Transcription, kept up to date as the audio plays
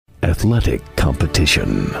athletic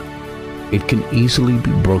competition. It can easily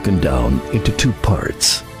be broken down into two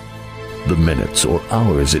parts: the minutes or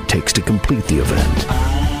hours it takes to complete the event,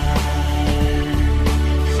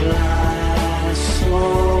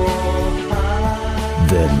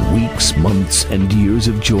 then weeks, months, and years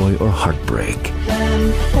of joy or heartbreak.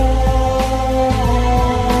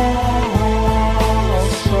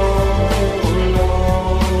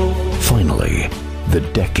 Finally, the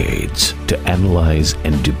decades to analyze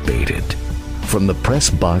and debate it. From the press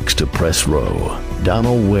box to press row,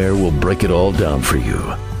 Donald Ware will break it all down for you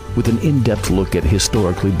with an in-depth look at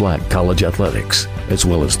historically black college athletics, as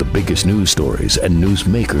well as the biggest news stories and news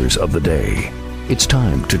makers of the day. It's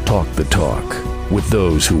time to talk the talk with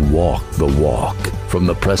those who walk the walk. From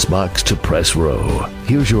the press box to press row,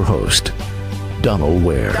 here's your host, Donald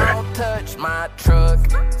Ware. Don't touch my truck.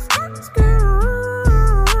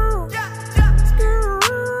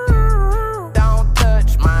 Don't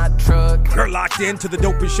touch my truck. You're locked into the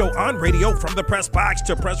dopest show on radio. From the press box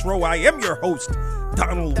to press row, I am your host,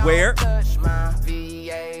 Donald Ware.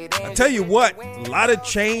 I tell you what, a lot of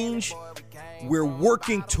change. We're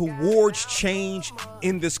working towards change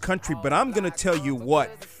in this country, but I'm going to tell you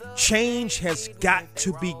what, change has got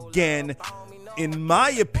to begin, in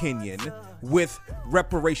my opinion, with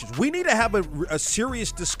reparations. We need to have a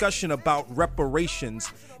serious discussion about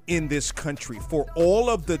reparations in this country for all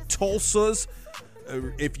of the Tulsas.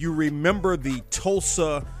 If you remember the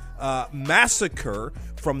Tulsa massacre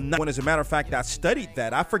from, as a matter of fact, I studied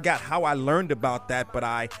that. I forgot how I learned about that, but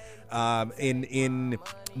in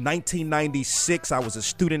 1996, I was a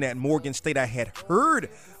student at Morgan State. I had heard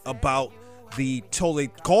about they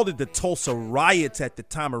called it the Tulsa riots at the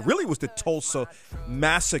time. It really was the Tulsa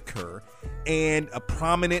massacre, and a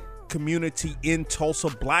prominent community in Tulsa,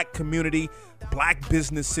 black community, black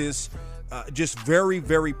businesses, just very,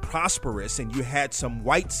 very prosperous. And you had some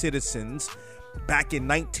white citizens back in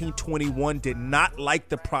 1921 did not like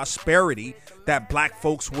the prosperity that black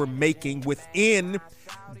folks were making within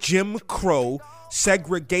Jim Crow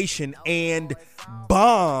segregation, and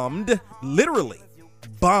literally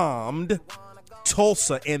bombed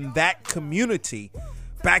Tulsa and that community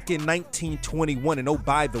back in 1921. And oh,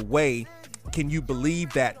 by the way, can you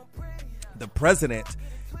believe that the president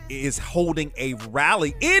is holding a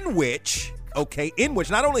rally in which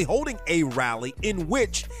not only holding a rally, in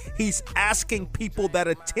which he's asking people that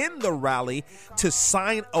attend the rally to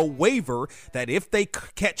sign a waiver that if they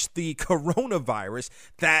catch the coronavirus,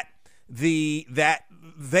 that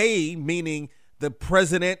they, meaning the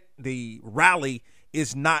president, the rally,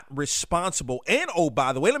 is not responsible. And oh,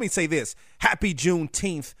 by the way, let me say this. Happy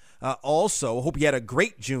Juneteenth. Also, hope you had a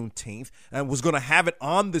great Juneteenth, and was going to have it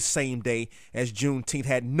on the same day as Juneteenth.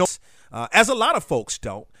 Had no, as a lot of folks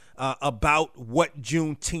don't, about what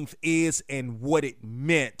Juneteenth is and what it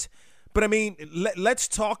meant. But I mean, let's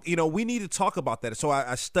talk, we need to talk about that. So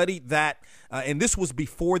I studied that, and this was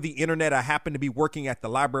before the internet. I happened to be working at the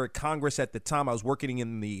Library of Congress at the time. I was working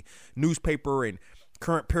in the newspaper and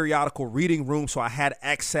current periodical reading room, so I had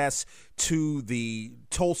access to the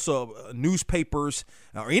Tulsa newspapers,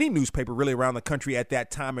 or any newspaper really around the country at that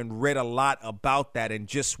time, and read a lot about that and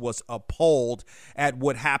just was appalled at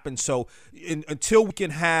what happened. So until we can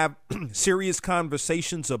have serious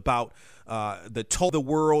conversations about the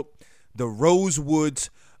world, the Rosewoods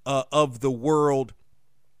of the world,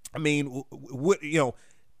 I mean,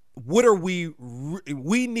 what are we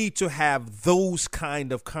need to have those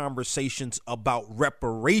kind of conversations about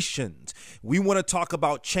reparations. We want to talk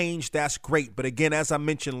about change. That's great. But again, as I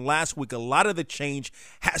mentioned last week, a lot of the change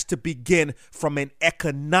has to begin from an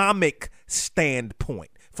economic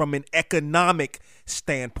standpoint,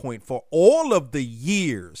 for all of the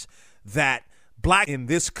years that black in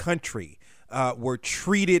this country were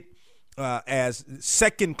treated as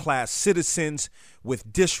second-class citizens,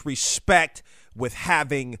 with disrespect, with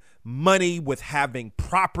having money, with having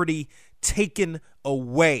property taken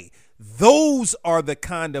away. Those are the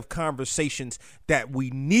kind of conversations that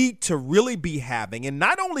we need to really be having. And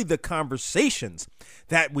not only the conversations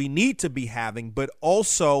that we need to be having, but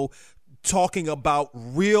also talking about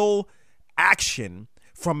real action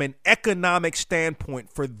from an economic standpoint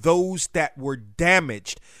for those that were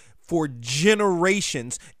damaged for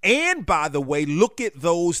generations. And by the way, look at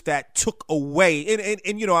those that took away.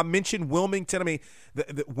 And I mentioned Wilmington. I mean,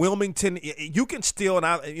 the Wilmington, you can still, and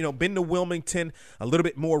I, been to Wilmington a little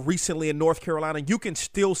bit more recently in North Carolina. You can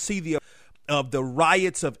still see the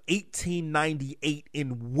riots of 1898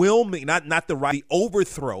 in Wilmington, not the riot, the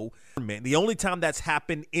overthrow. The only time that's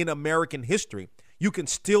happened in American history. You can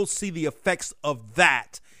still see the effects of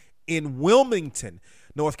that in Wilmington.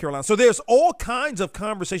 North Carolina. So there's all kinds of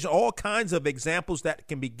conversation, all kinds of examples that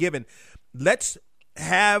can be given. Let's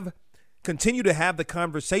continue to have the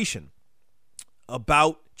conversation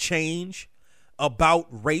about change, about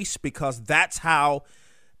race, because that's how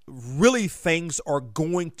really things are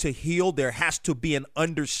going to heal. There has to be an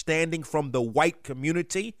understanding from the white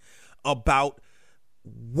community about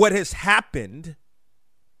what has happened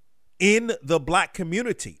in the black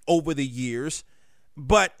community over the years.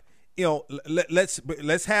 But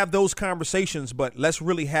let's have those conversations, but let's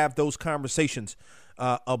really have those conversations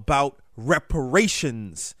about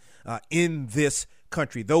reparations in this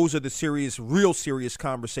country. Those are the real serious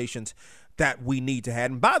conversations that we need to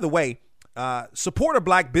have. And by the way, support a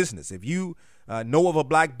black business. If you know of a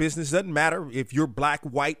black business, doesn't matter if you're black,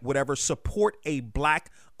 white, whatever, support a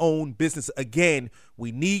black-owned business. Again,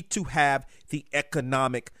 we need to have the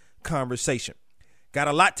economic conversation. Got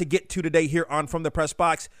a lot to get to today here on From the Press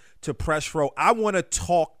Box to Press Row. I want to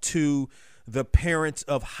talk to the parents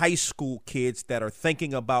of high school kids that are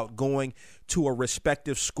thinking about going to a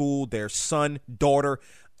respective school, their son, daughter,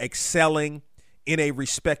 excelling in a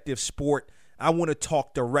respective sport. I want to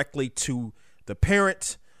talk directly to the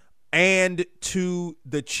parents and to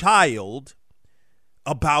the child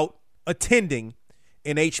about attending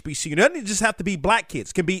an HBCU. It doesn't just have to be black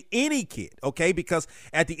kids. It can be any kid, okay? Because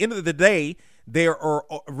at the end of the day, there are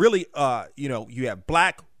really, you have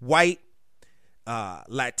black, white,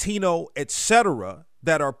 Latino, etc.,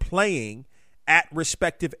 that are playing at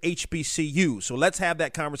respective HBCUs. So let's have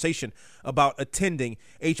that conversation about attending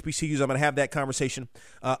HBCUs. I'm going to have that conversation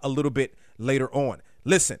a little bit later on.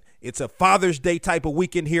 Listen, it's a Father's Day type of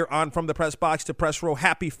weekend here on From the Press Box to Press Row.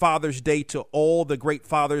 Happy Father's Day to all the great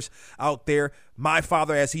fathers out there. My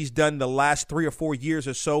father, as he's done the last 3 or 4 years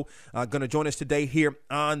or so, going to join us today here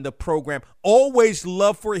on the program. Always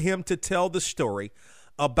love for him to tell the story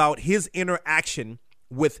about his interaction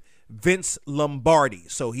with Vince Lombardi.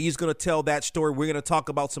 So he's going to tell that story. We're going to talk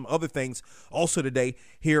about some other things also today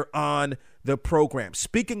here on the program.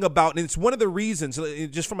 Speaking about, and it's one of the reasons,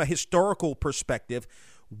 just from a historical perspective,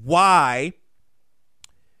 why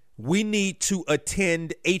we need to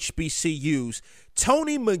attend HBCUs.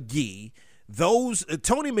 Tony McGee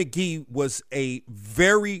was a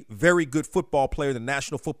very, very good football player in the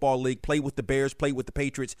National Football League, played with the Bears, played with the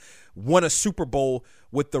Patriots, won a Super Bowl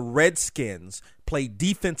with the Redskins, played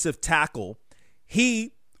defensive tackle.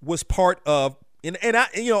 He was part of, and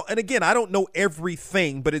again, I don't know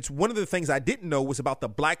everything, but it's one of the things I didn't know was about the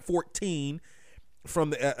Black 14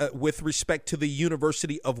 from with respect to the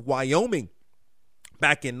University of Wyoming.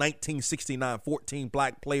 Back in 1969, 14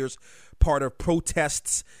 black players, part of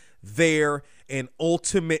protests there, and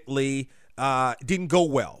ultimately didn't go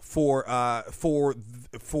well for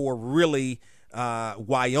really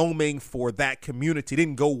Wyoming, for that community.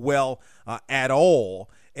 Didn't go well at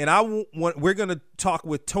all. And we're going to talk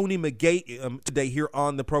with Tony McGee today here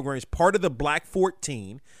on the program. He's part of the Black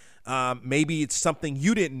 14. Maybe it's something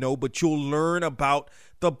you didn't know, but you'll learn about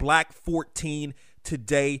the Black 14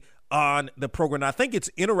 today on the program. I think it's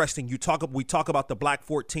interesting. We talk about the Black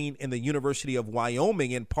 14 in the University of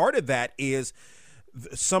Wyoming, and part of that is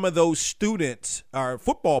some of those students, or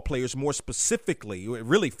football players more specifically,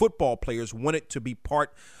 really football players, wanted to be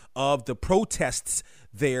part of the protests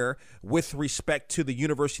there with respect to the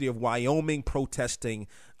University of Wyoming protesting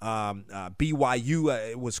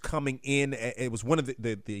BYU. Was coming in. It was one of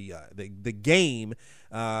the game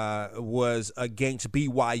was against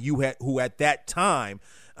BYU, who at that time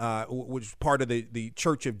which was part of the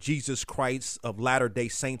Church of Jesus Christ of Latter-day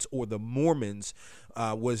Saints, or the Mormons,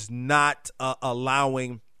 was not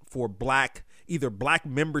allowing for either black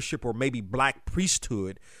membership or maybe black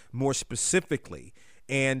priesthood more specifically.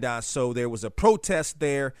 And so there was a protest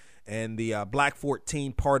there, and the Black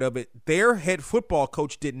 14 part of it, their head football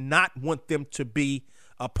coach did not want them to be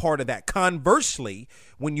a part of that. Conversely,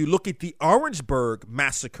 when you look at the Orangeburg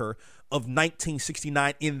massacre of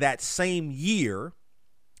 1969, in that same year,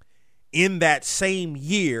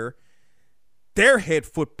 their head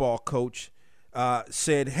football coach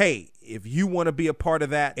said, hey, if you want to be a part of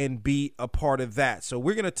that, and be a part of that. So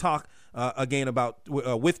we're going to talk again about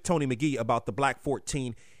with Tony McGee about the Black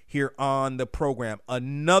 14 here on the program.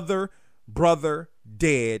 Another brother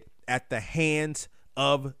dead at the hands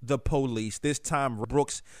of the police. This time,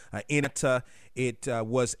 Brooks in Atlanta. It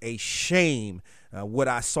was a shame what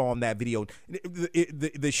I saw in that video.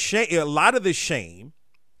 The shame, a lot of the shame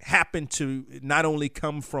happened to not only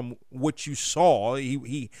come from what you saw.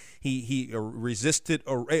 He resisted,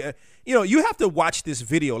 or you have to watch this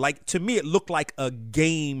video. Like, to me, it looked like a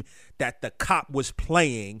game that the cop was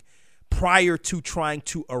playing prior to trying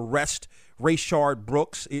to arrest Rayshard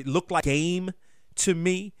Brooks. It looked like a game to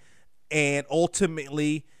me. And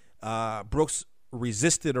ultimately, Brooks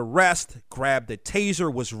resisted arrest, grabbed the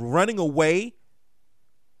taser, was running away.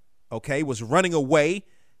 Okay, was running away,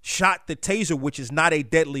 shot the taser, which is not a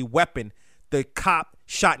deadly weapon. The cop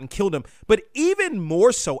shot and killed him. But even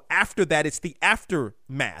more so after that, it's the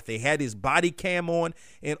aftermath. They had his body cam on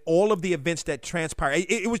and all of the events that transpired.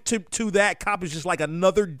 It was to that cop, was just like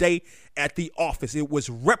another day at the office. It was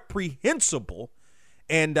reprehensible.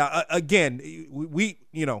 And again,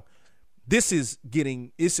 this is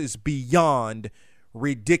beyond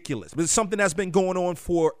ridiculous. But it's something that's been going on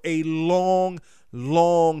for a long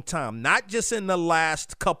time, not just in the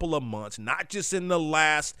last couple of months, not just in the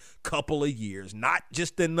last couple of years, not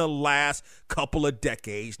just in the last couple of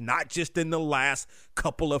decades, not just in the last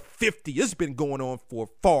couple of 50. It's been going on for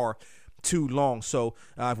far too long. So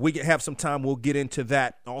if we can have some time, we'll get into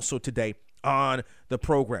that also today on the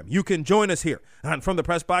program. You can join us here on From the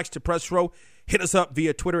Press Box to Press Row. Hit us up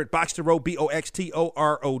via Twitter at Box to Row,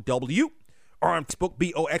 BOXTOROW, or on Facebook,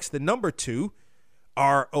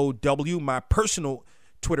 BOX2ROW, my personal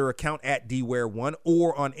Twitter account at DWare1,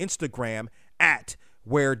 or on Instagram at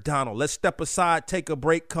WhereDonald. Let's step aside, take a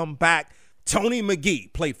break, come back. Tony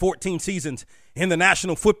McGee played 14 seasons in the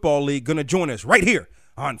National Football League. Going to join us right here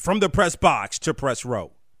on From the Press Box to Press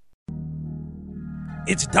Row.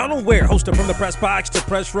 It's Donald Ware, host of From the Press Box to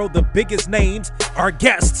Press Row. The biggest names are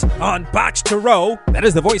guests on Box to Row. That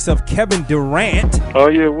is the voice of Kevin Durant. Oh,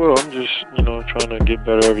 yeah, well, I'm just, trying to get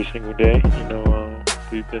better every single day.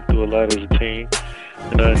 We've been through a lot as a team,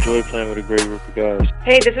 and I enjoy playing with a great group of guys.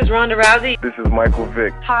 Hey, this is Ronda Rousey. This is Michael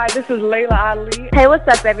Vick. Hi, this is Layla Ali. Hey, what's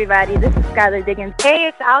up, everybody? This is Skylar Diggins. Hey,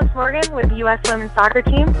 it's Alex Morgan with the U.S. Women's Soccer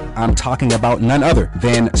Team. I'm talking about none other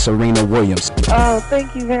than Serena Williams. Oh,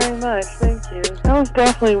 thank you very much. Thank you. That was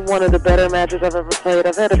definitely one of the better matches I've ever played.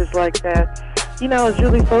 I've had just like that. I was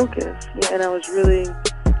really focused, and I was really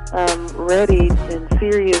ready and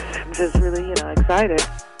serious and just really, excited.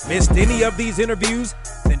 Missed any of these interviews?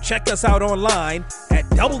 Then check us out online at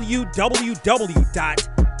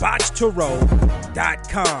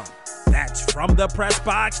www.boxtorow.com. That's From the Press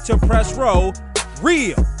Box to Press Row,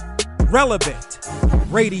 real, relevant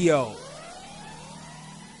radio.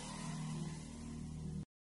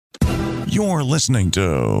 You're listening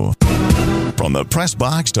to From the Press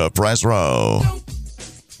Box to Press Row.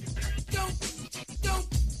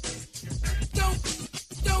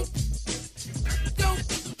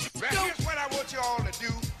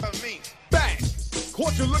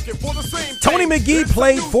 Tony McGee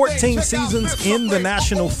played 14 seasons in the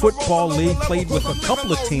National Football League, played with a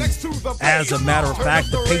couple of teams. As a matter of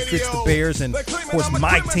fact, the Patriots, the Bears, and, of course,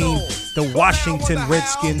 my team, the Washington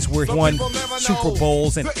Redskins, where he won Super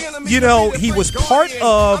Bowls. And, he was part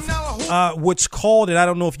of what's called, and I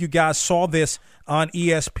don't know if you guys saw this on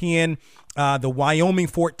ESPN, the Wyoming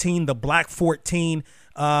 14, the Black 14,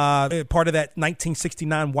 part of that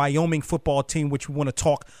 1969 Wyoming football team, which we want to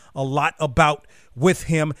talk a lot about with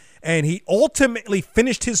him. And he ultimately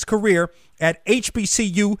finished his career at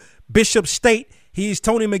HBCU Bishop State. He's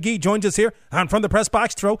Tony McGee, joins us here on From the Press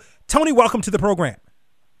Box Throw. Tony, welcome to the program.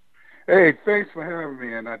 Hey, thanks for having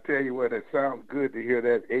me. And I tell you what, it sounds good to hear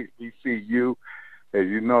that HBCU, as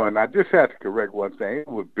you know. And I just had to correct one thing. It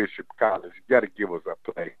was Bishop College. You got to give us a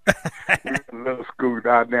play. We had a little school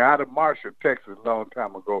down there out of Marshall, Texas, a long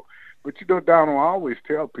time ago. But, Donald, I always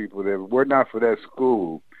tell people that if it were not for that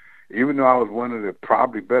school, even though I was one of the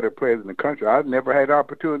probably better players in the country, I never had the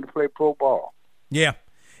opportunity to play pro ball. Yeah,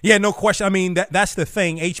 no question. I mean, that's the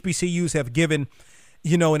thing. HBCUs have given,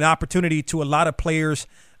 an opportunity to a lot of players.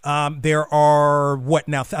 There are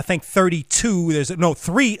I think 32. There's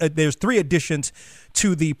three additions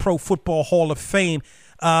to the Pro Football Hall of Fame,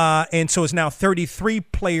 and so it's now 33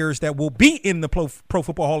 players that will be in the Pro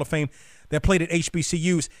Football Hall of Fame that played at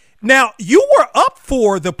HBCUs. Now, you were up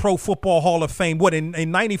for the Pro Football Hall of Fame,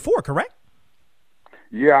 in 94, correct?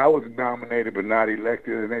 Yeah, I was nominated but not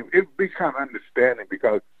elected, and it became understanding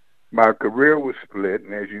because my career was split,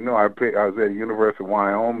 and as you know, I was at the University of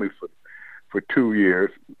Wyoming for 2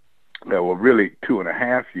 years. That were really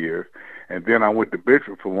 2.5 years, and then I went to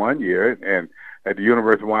Bishop for 1 year, and at the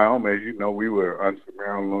University of Wyoming, as you know, we were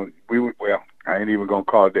unsurmountable. I ain't even gonna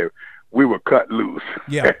call it that. We were cut loose.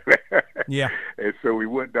 Yeah. Yeah. And so we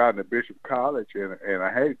went down to Bishop College, and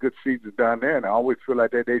I had good seasons down there, and I always feel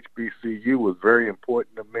like that HBCU was very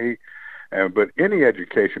important to me. But any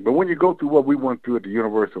education, but when you go through what we went through at the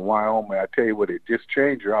University of Wyoming, I tell you what, it just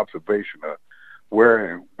changed your observation of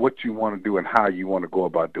where and what you want to do and how you want to go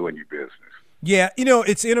about doing your business. Yeah,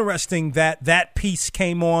 it's interesting that piece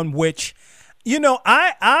came on, which, I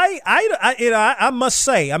must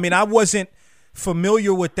say, I mean, I wasn't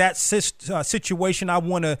familiar with that situation, I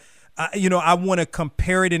want to. I want to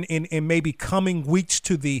compare it in maybe coming weeks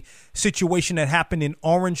to the situation that happened in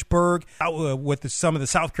Orangeburg with some of the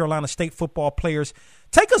South Carolina State football players.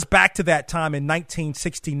 Take us back to that time in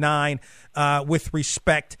 1969 with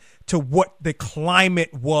respect to what the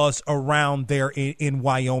climate was around there in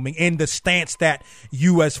Wyoming and the stance that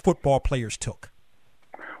you as football players took.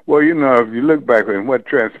 Well, if you look back and what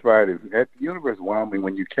transpired is at the University of Wyoming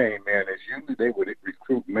when you came in, it's usually they would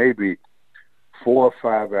recruit maybe 4 or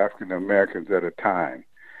 5 African Americans at a time.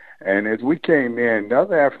 And as we came in, the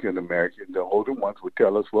other African Americans, the older ones, would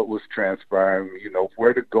tell us what was transpiring,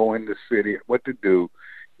 where to go in the city, what to do,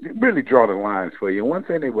 really draw the lines for you. And one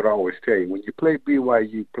thing they would always tell you, when you play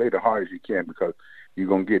BYU, play the hard as you can because you're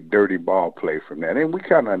going to get dirty ball play from that. And we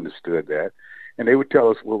kind of understood that. And they would tell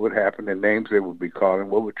us what would happen, the names they would be calling,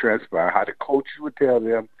 what would transpire, how the coaches would tell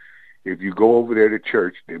them, if you go over there to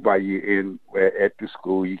church, while you're in at the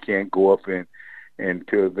school, you can't go up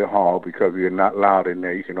into the hall because you're not allowed in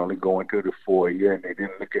there. You can only go into the foyer, and they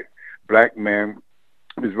didn't look at black men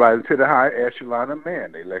is rising to the high echelon of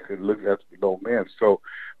man. They like to look at below men. So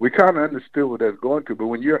we kind of understood what that's going to. But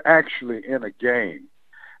when you're actually in a game,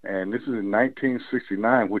 and this is in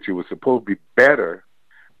 1969, which it was supposed to be better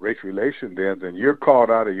race relation then you're called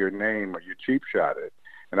out of your name or you cheap shot it.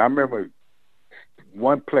 And I remember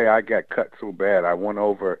one play I got cut so bad, I went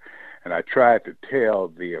over and I tried to tell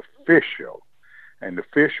the official, and the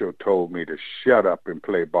official told me to shut up and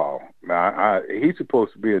play ball. Now, he's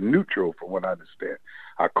supposed to be a neutral from what I understand.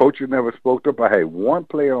 Our coach never spoke up. I had one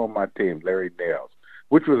player on my team, Larry Nails,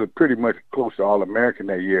 which was pretty much close to All-American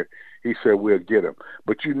that year. He said, we'll get him.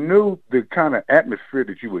 But you knew the kind of atmosphere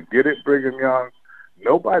that you would get at Brigham Young.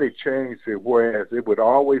 Nobody changed it, whereas it would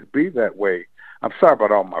always be that way. I'm sorry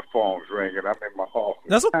about all my phones ringing. I'm in my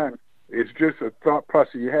office. It's just a thought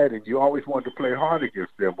process you had, and you always wanted to play hard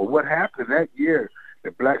against them. But what happened that year,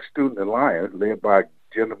 the Black Student Alliance, led by a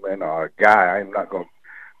gentleman or a guy, I'm not going to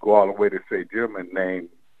go all the way to say gentleman name.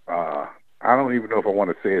 I don't even know if I want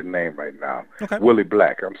to say his name right now. Okay. Willie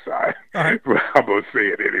Black, I'm sorry. All right. But I'm going to say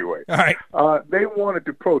it anyway. All right. They wanted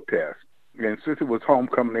to protest. And since it was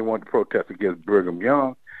homecoming, they wanted to protest against Brigham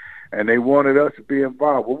Young, and they wanted us to be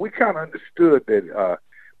involved. Well, we kind of understood that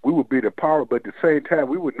we would be the power, but at the same time,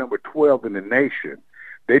 we were number 12 in the nation.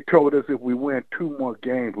 They told us if we win 2 more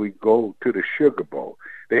games, we'd go to the Sugar Bowl.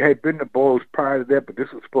 They had been to bowls prior to that, but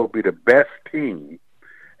this was supposed to be the best team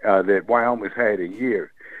that Wyoming's had in years.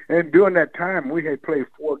 And during that time, we had played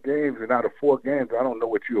 4 games, and out of 4 games, I don't know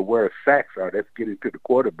what you're aware of sacks are. That's getting to the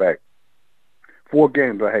quarterback. 4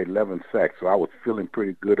 games, I had 11 sacks, so I was feeling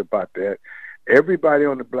pretty good about that. Everybody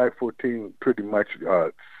on the Black 14, pretty much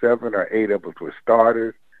 7 or 8 of us were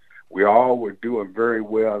starters. We all were doing very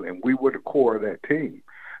well, and we were the core of that team.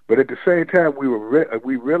 But at the same time,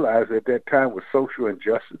 we realized at that time with social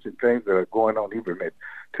injustice and things that are going on even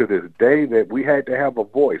to this day that we had to have a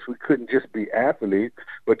voice. We couldn't just be athletes,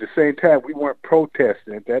 but at the same time, we weren't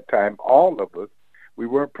protesting at that time, all of us. We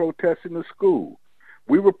weren't protesting the school.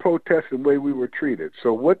 We were protesting the way we were treated.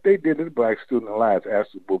 So what they did in the Black Student Alliance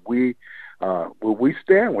asked us, will we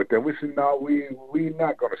stand with them? We said, no, we're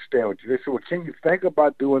not going to stand with you. They said, well, can you think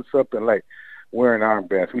about doing something like wearing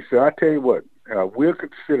armbands? We said, I tell you what, we'll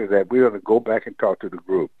consider that. We're going to go back and talk to the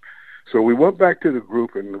group. So we went back to the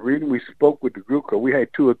group, and the reason we spoke with the group, because we had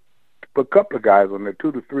a couple of guys on there,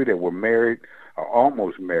 2 to 3 that were married or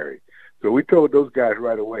almost married. So we told those guys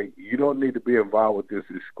right away, you don't need to be involved with this.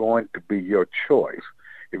 It's going to be your choice.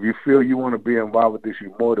 If you feel you want to be involved with this,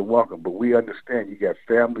 you're more than welcome. But we understand you got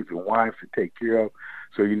families and wives to take care of,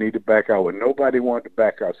 so you need to back out. Well, nobody wanted to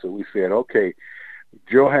back out, so we said, okay.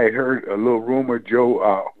 Joe had heard a little rumor,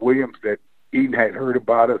 Joe Williams, that Eden had heard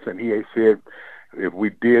about us, and he had said if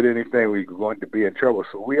we did anything, we were going to be in trouble.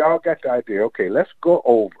 So we all got the idea, okay, let's go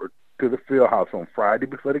over to the field house on Friday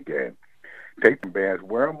before the game. Take the bands,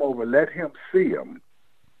 wear them over, let him see them.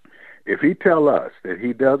 If he tell us that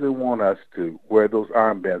he doesn't want us to wear those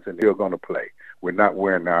armbands and they're going to play, we're not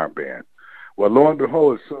wearing the armband. Well, lo and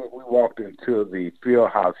behold, as soon as we walked into the field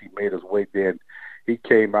house, he made us wait there. He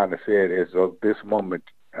came out and said, as of this moment,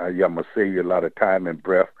 I'm going to save you a lot of time and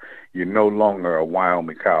breath. You're no longer a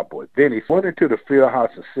Wyoming Cowboy. Then he went into the field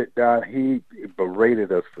house and sit down. He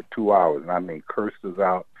berated us for 2 hours, and I mean cursed us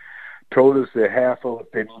out. Told us that half of us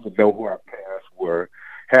didn't even know who our parents were.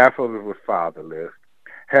 Half of us were fatherless.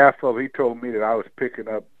 Half of it, he told me that I was picking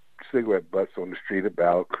up cigarette butts on the street of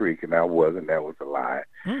Battle Creek, and I wasn't. That was a lie.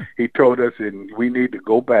 He told us that we need to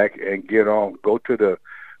go back and go to the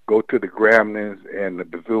Gramblin's and the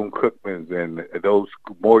Bethune-Cookmans and those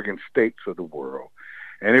Morgan States of the world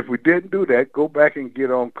And if we didn't do that, go back and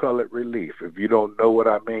get on colored relief. If you don't know what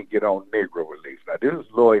I mean, get on Negro relief. Now, this is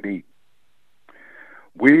Lloyd Eaton.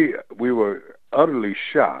 We were utterly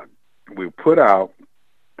shocked. We were put out.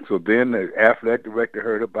 So then the athletic director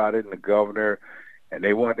heard about it and the governor, and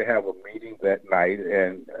they wanted to have a meeting that night.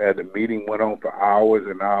 And the meeting went on for hours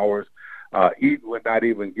and hours. Eaton would not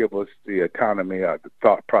even give us the autonomy or the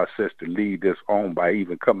thought process to lead this on by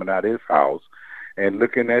even coming out of his house and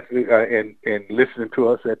looking at and listening to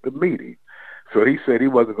us at the meeting. So he said he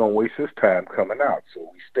wasn't going to waste his time coming out. So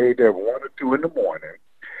we stayed there 1 or 2 in the morning,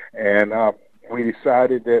 and we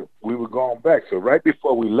decided that we were going back. So right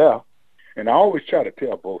before we left, and I always try to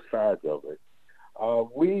tell both sides of it,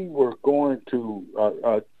 we were going to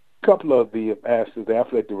a couple of the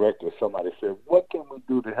athletic director or somebody said, what can we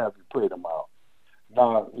do to have you play them out?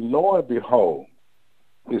 Now, lo and behold,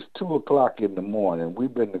 it's 2 o'clock in the morning.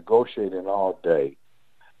 We've been negotiating all day.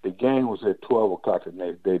 The game was at 12 o'clock the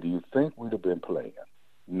next day. Do you think we'd have been playing?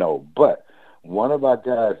 No. But one of our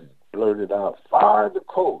guys blurted out, fire the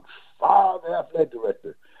coach, fire the athletic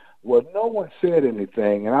director. Well, no one said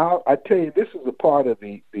anything. And I tell you, this is a part of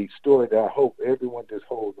the story that I hope everyone just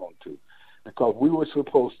holds on to. Because we were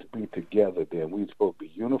supposed to be together then. We were supposed to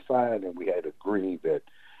be unified, and we had agreed that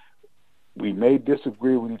we may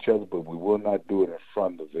disagree with each other, but we will not do it in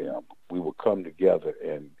front of them. We will come together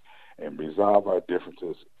and resolve our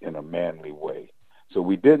differences in a manly way. So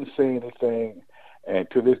we didn't say anything, and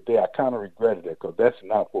to this day I kind of regretted it because that's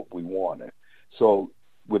not what we wanted. So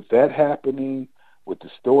with that happening, with the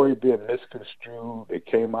story being misconstrued, it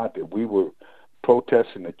came out that we were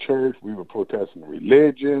protesting the church, we were protesting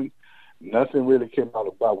religion. Nothing really came out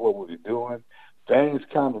about what we were doing. Things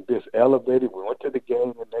kind of just elevated. We went to the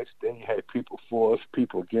game the next day. You had people for us,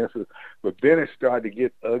 people against us. But then it started to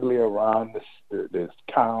get ugly around this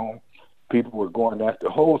town. People were going after.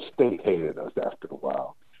 The whole state hated us after a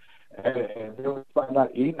while. And then we found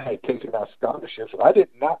out Eaton had taken our scholarships. I did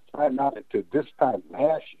not find out until this time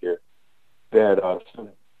last year that some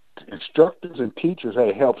instructors and teachers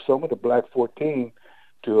had helped some of the Black 14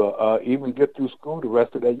 to even get through school the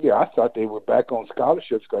rest of that year. I thought they were back on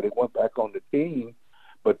scholarships because they went back on the team,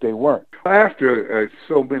 but they weren't. After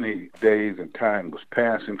so many days and time was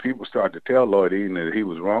passing, people started to tell Lloyd Eaton that he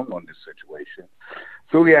was wrong on this situation.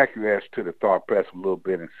 So he acquiesced to the thought press a little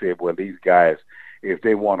bit and said, well, these guys, if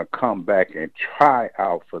they want to come back and try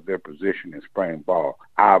out for their position in spring ball,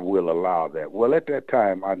 I will allow that. Well, at that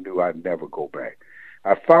time, I knew I'd never go back.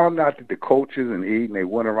 I found out that the coaches and Eaton, they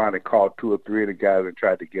went around and called 2 or 3 of the guys and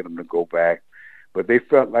tried to get them to go back, but they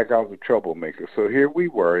felt like I was a troublemaker. So here we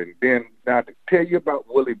were. And then, now to tell you about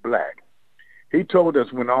Willie Black, he told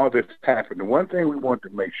us when all this happened, the one thing we wanted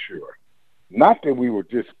to make sure, not that we were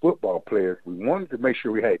just football players, we wanted to make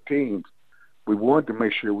sure we had teams. We wanted to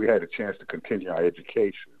make sure we had a chance to continue our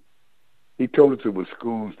education. He told us it was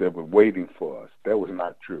schools that were waiting for us. That was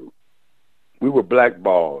not true. We were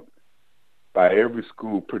blackballed by every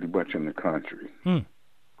school pretty much in the country.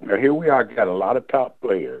 Now, here we are, got a lot of top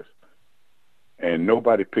players, and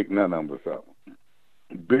nobody picked none of us up.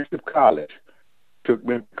 Bishop College took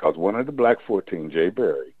me because one of the Black 14, Jay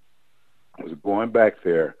Berry, was going back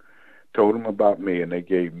there, told them about me, and they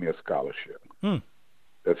gave me a scholarship.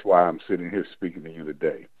 That's why I'm sitting here speaking to you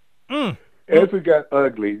today. As it got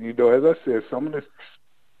ugly, you know, as I said, some of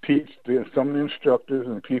the instructors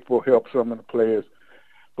and people helped some of the players,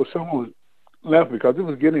 but some was left because it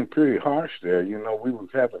was getting pretty harsh there. You know, we was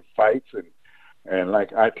having fights and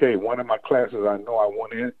like I tell you, one of my classes I know I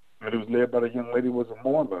went in, and it was led by the young lady was a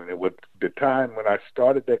Mormon. And with the time when I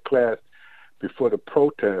started that class before the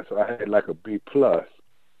protest, I had like a B+.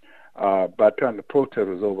 By the time the protest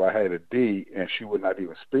was over, I had a D, and she would not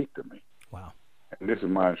even speak to me. Wow. And this is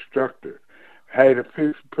my instructor. I had a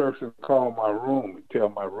person call my room and tell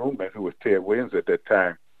my roommate, who was Ted Williams at that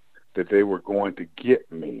time, that they were going to get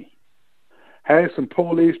me. Had some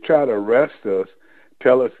police try to arrest us,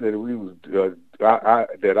 tell us that we was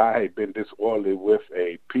that I had been disorderly with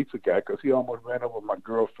a pizza guy because he almost ran over my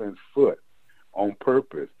girlfriend's foot on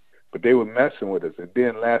purpose. But they were messing with us. And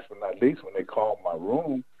then last but not least, when they called my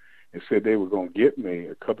room and said they were going to get me,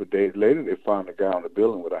 a couple of days later, they found a guy on the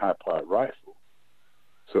building with a high-powered rifle.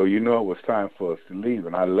 So you know it was time for us to leave.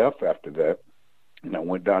 And I left after that, and I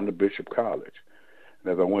went down to Bishop College.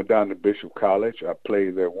 And as I went down to Bishop College, I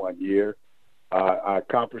played there 1 year. I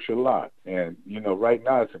accomplished a lot. And, you know, right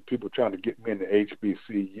now, some people trying to get me in the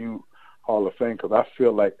HBCU Hall of Fame because I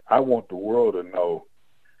feel like I want the world to know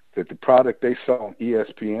that the product they saw on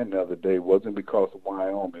ESPN the other day wasn't because of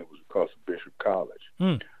Wyoming, it was because of Bishop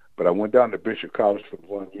College. But I went down to Bishop College for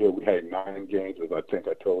 1 year. We had 9 games, as I think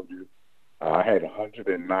I told you. I had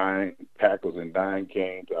 109 tackles in 9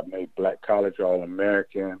 games. I made Black College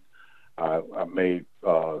All-American. I made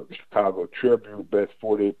Chicago Tribune best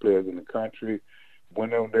 48 players in the country.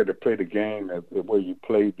 Went on there to play the game where you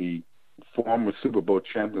play the former Super Bowl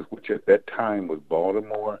champions, which at that time was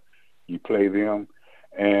Baltimore. You play them.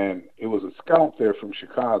 And it was a scout there from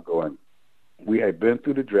Chicago, and we had been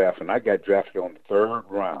through the draft, and I got drafted on the 3rd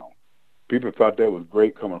round. People thought that was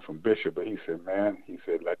great coming from Bishop, but he said,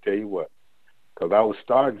 I tell you what, because I was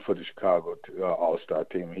starting for the Chicago All-Star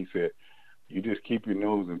team, and he said, you just keep your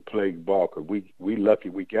nose and play ball, because we lucky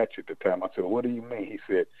we got you at the time. I said, what do you mean? He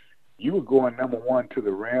said, you were going number 1 to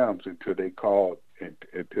the Rams until they called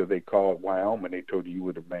Wyoming. They told you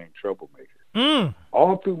were the main troublemaker.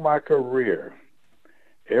 All through my career,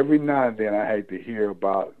 every now and then I had to hear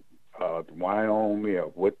about Wyoming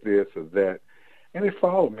or what this or that, and it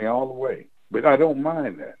followed me all the way. But I don't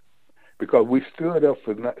mind that, because we stood up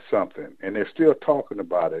for something, and they're still talking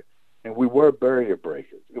about it, and we were barrier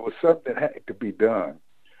breakers. It was something that had to be done,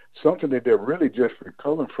 something that they're really just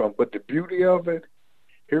recovering from. But the beauty of it,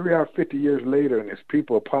 here we are 50 years later, and there's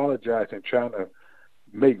people apologizing, trying to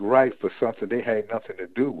make right for something they had nothing to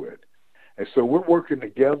do with. And so we're working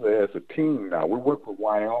together as a team now. We're working with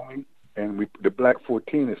Wyoming, and the Black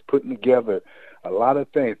 14 is putting together a lot of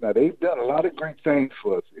things. Now, they've done a lot of great things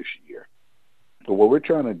for us this year. But what we're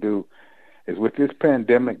trying to do is, with this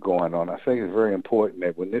pandemic going on, I think it's very important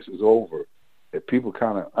that when this is over, that people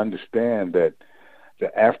kind of understand that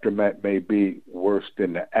the aftermath may be worse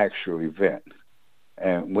than the actual event.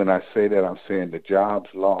 And when I say that, I'm saying the jobs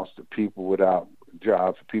lost, the people without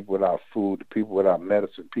jobs, the people without food, the people without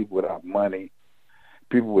medicine, people without money,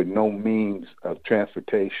 people with no means of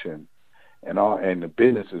transportation, and the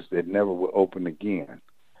businesses that never will open again.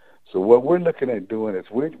 So what we're looking at doing is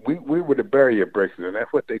we were the barrier breakers, and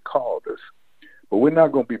that's what they called us. But we're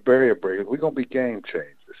not going to be barrier breakers. We're going to be game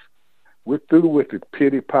changers. We're through with the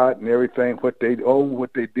pity pot and everything, what they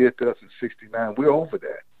did to us in '69. We're over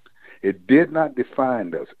that. It did not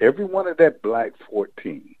define us. Every one of that Black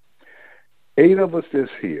 14, 8 of us is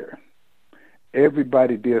here.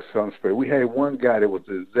 Everybody did something special. We had one guy that was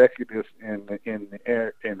the executive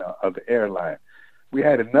of the airline. We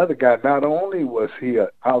had another guy. Not only was he an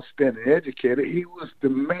outstanding educator, he was the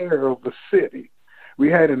mayor of the city. We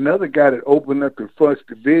had another guy that opened up the first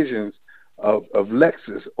divisions of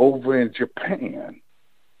Lexus over in Japan.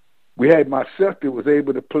 We had myself that was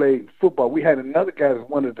able to play football. We had another guy that's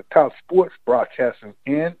one of the top sports broadcasters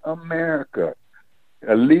in America,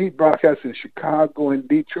 a lead broadcaster in Chicago and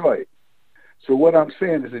Detroit. So what I'm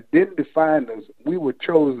saying is, it didn't define us. We were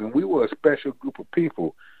chosen. We were a special group of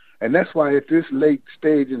people. And that's why at this late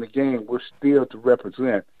stage in the game, we're still to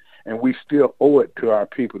represent, and we still owe it to our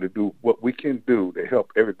people to do what we can do to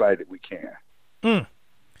help everybody that we can.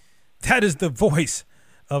 That is the voice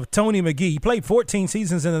of Tony McGee. He played 14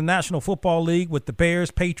 seasons in the National Football League with the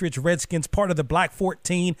Bears, Patriots, Redskins, part of the Black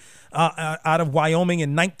 14 out of Wyoming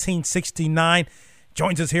in 1969.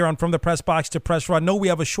 Joins us here on From the Press Box to Press Row. I know we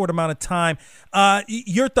have a short amount of time.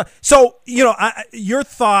 Your thoughts.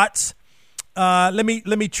 Let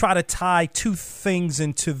me try to tie 2 things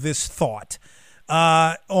into this thought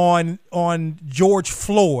on George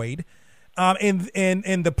Floyd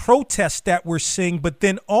and the protests that we're seeing, but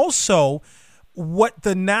then also what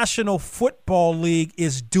the National Football League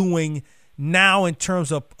is doing now in terms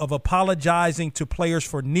of apologizing to players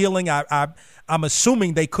for kneeling. I'm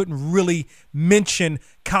assuming they couldn't really mention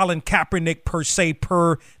Colin Kaepernick per se,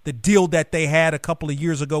 per the deal that they had a couple of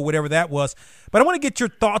years ago, whatever that was. But I want to get your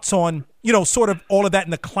thoughts on, sort of all of that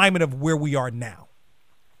in the climate of where we are now.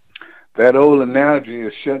 That old analogy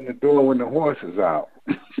is shutting the door when the horse is out.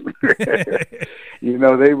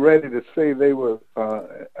 They ready to say they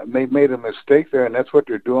made a mistake there, and that's what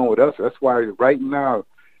they're doing with us. That's why right now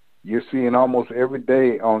you're seeing almost every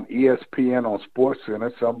day on ESPN, on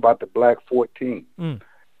SportsCenter, something about the Black 14.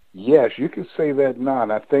 Yes, you can say that now,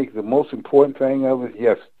 and I think the most important thing of it,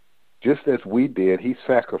 yes, just as we did, he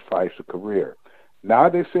sacrificed a career. Now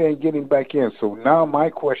they're saying get him back in. So now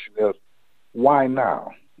my question is, why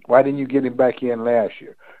now? Why didn't you get him back in last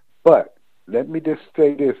year? But let me just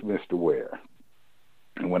say this, Mr. Ware.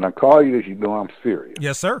 And when I call you this, you know I'm serious.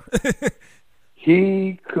 Yes, sir.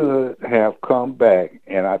 He could have come back,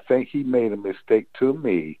 and I think he made a mistake to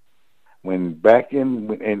me when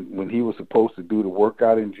he was supposed to do the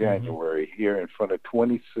workout in January here in front of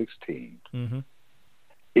 2016.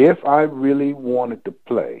 If I really wanted to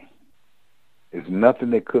play, there's nothing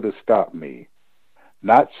that could have stopped me.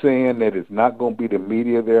 Not saying that it's not going to be the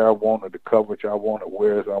media there I want, or the coverage I want, or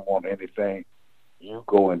whereas I want, anything. you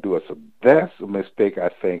go and do it. So that's a mistake I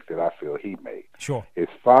think that I feel he made. Sure. As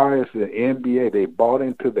far as the NBA, they bought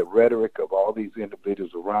into the rhetoric of all these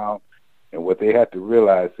individuals around, and what they have to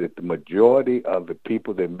realize is that the majority of the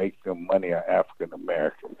people that make them money are African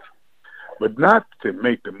Americans. But not to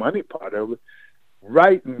make the money part of it,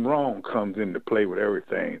 right and wrong comes into play with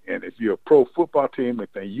everything. And if you're a pro football team,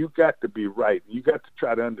 you got to be right. You got to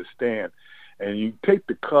try to understand. And you take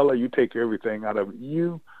the color, you take everything out of it.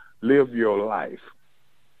 You live your life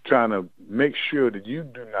trying to make sure that you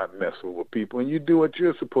do not mess with people and you do what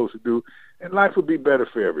you're supposed to do, and life will be better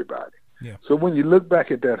for everybody. Yeah. So when you look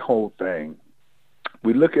back at that whole thing,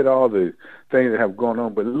 we look at all the things that have gone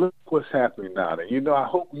on, but look what's happening now. And, I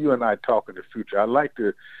hope you and I talk in the future. I'd like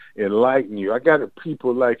to enlighten you. I got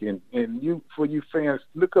people like, and you, for you fans,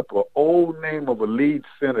 look up an old name of a lead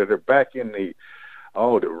senator back in the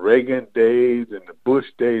Reagan days and the Bush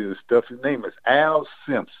days and stuff. His name is Al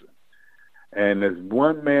Simpson. And there's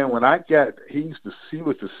one man, he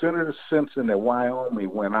was the Senator Simpson at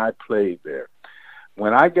Wyoming when I played there.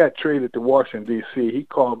 When I got traded to Washington, D.C., he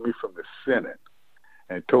called me from the Senate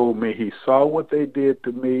and told me he saw what they did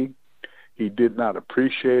to me. He did not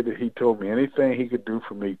appreciate it. He told me anything he could do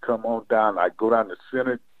for me, come on down. I'd go down to the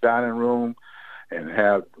Senate dining room and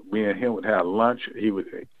me and him would have lunch. He would,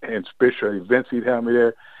 and special events, he'd have me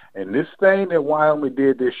there. And this thing that Wyoming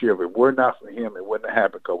did this year, if it were not for him, it wouldn't have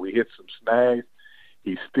happened because we hit some snags.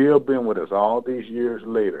 He's still been with us all these years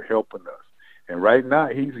later, helping us. And right now,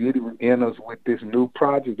 he's getting in us with this new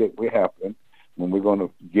project that we're having when we're going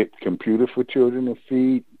to get computers for children to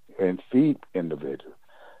feed individuals.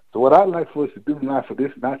 So what I'd like for us to do now for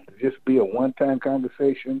this, not to just be a one-time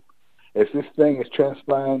conversation, as this thing is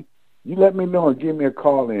transpiring, you let me know and give me a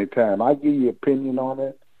call anytime. I'll give you an opinion on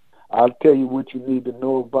it. I'll tell you what you need to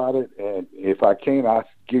know about it, and if I can't, I'll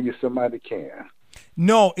give you somebody that can.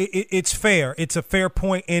 No, it's fair. It's a fair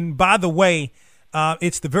point. And by the way,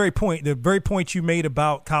 it's the very point you made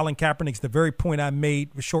about Colin Kaepernick's the very point I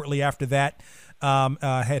made shortly after that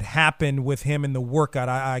had happened with him in the workout.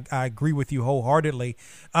 I agree with you wholeheartedly.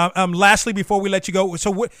 Lastly, before we let you go,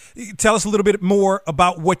 tell us a little bit more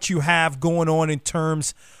about what you have going on in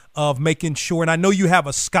terms of making sure, and I know you have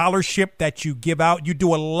a scholarship that you give out. You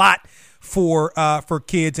do a lot for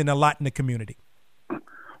kids and a lot in the community.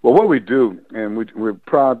 Well, what we do, and we're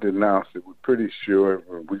proud to announce that we're pretty sure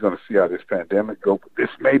we're going to see how this pandemic goes. This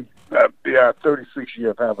may be our 36th year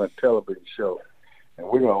of having a television show, and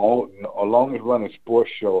we're going to, along with running a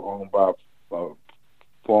sports show owned by a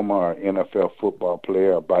former NFL football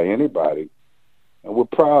player or by anybody, and we're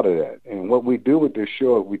proud of that. And what we do with this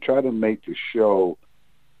show, we try to make the show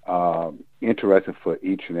interesting for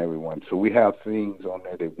each and every one. So we have things on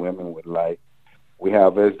there that women would like. We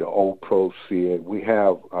have, as the old pros see it, we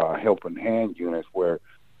have helping hand units where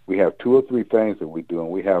we have 2 or 3 things that we do. And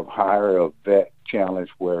we have Hire a Vet Challenge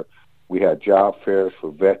where we have job fairs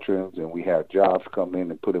for veterans and we have jobs come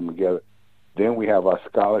in and put them together. Then we have our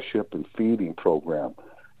scholarship and feeding program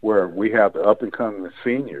where we have the up-and-coming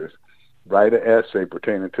seniors write an essay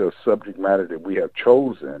pertaining to a subject matter that we have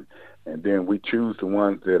chosen, and then we choose the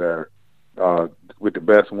ones that are with the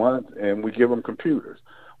best ones, and we give them computers.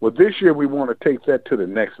 Well, this year we want to take that to the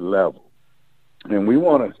next level, and we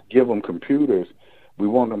want to give them computers. We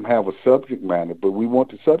want them to have a subject matter, but we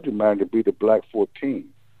want the subject matter to be the Black 14.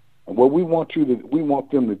 And what we want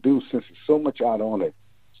them to do, since there's so much out on it,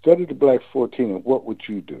 study the Black 14 and what would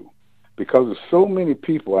you do? Because there's so many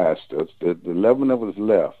people asked us, the 11 of us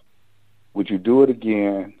left, would you do it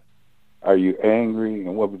again? Are you angry?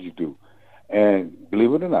 And what would you do? And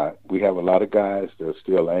believe it or not, we have a lot of guys that are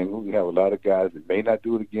still angry. We have a lot of guys that may not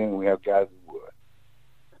do it again, and we have guys that would.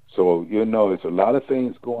 So, there's a lot of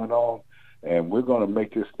things going on, and we're going to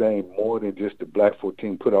make this thing more than just the Black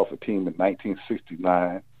 14 put off a team in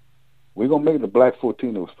 1969. We're going to make the Black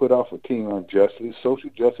 14 that was put off a team unjustly. Social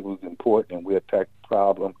justice was important, and we attacked the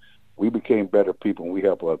problem. We became better people, and we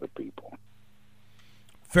help other people.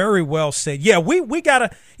 Very well said. Yeah, we got to,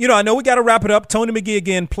 I know we got to wrap it up. Tony McGee,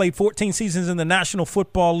 again, played 14 seasons in the National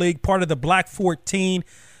Football League, part of the Black 14.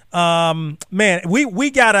 Man, we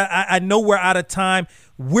got to, I know we're out of time.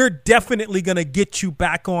 We're definitely going to get you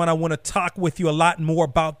back on. I want to talk with you a lot more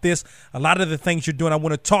about this, a lot of the things you're doing. I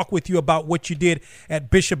want to talk with you about what you did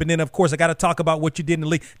at Bishop. And then, of course, I got to talk about what you did in the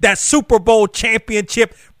league. That Super Bowl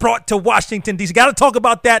championship brought to Washington, D.C. Got to talk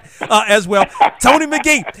about that as well. Tony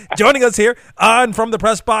McGee joining us here on From the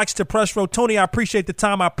Press Box to Press Row. Tony, I appreciate the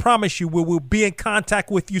time. I promise you we will be in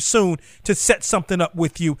contact with you soon to set something up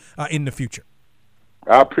with you in the future.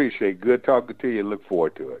 I appreciate it. Good talking to you. Look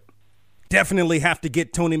forward to it. Definitely have to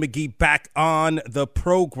get Tony McGee back on the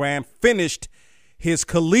program. Finished his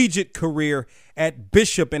collegiate career at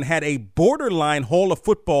Bishop and had a borderline Hall of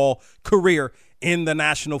Football career in the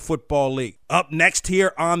National Football League. Up next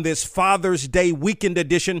here on this Father's Day weekend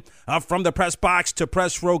edition of From the Press Box to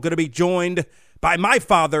Press Row, going to be joined by my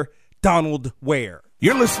father, Donald Ware.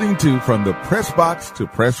 You're listening to From the Press Box to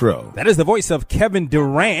Press Row. That is the voice of Kevin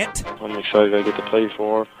Durant. I'm excited I get to play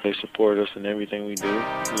for them. They support us in everything we do. You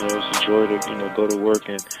know, it's a joy to, go to work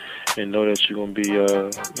and know that you're going to be,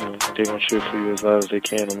 they're going to cheer for you as loud as they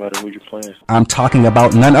can no matter who you're playing. I'm talking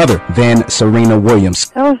about none other than Serena Williams.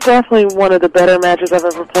 That was definitely one of the better matches I've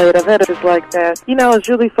ever played. I've had it just like that. I was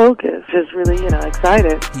really focused, just really,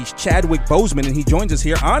 excited. He's Chadwick Boseman, and he joins us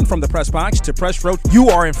here on From the Press Box to Press Row. You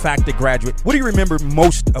are, in fact, a graduate. What do you remember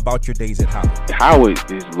most about your days at Howard?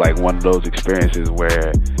 Howard is like one of those experiences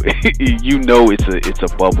where it's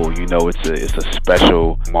a bubble. It's a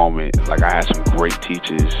special moment. Like, I had some great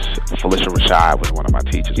teachers. Felicia Rashad was one of my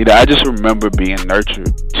teachers. I just remember being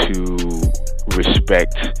nurtured to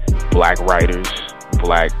respect black writers,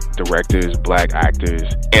 black directors, black actors,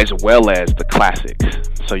 as well as the classics.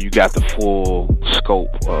 So you got the full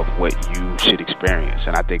scope of what you should experience,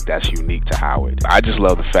 and I think that's unique to Howard. I just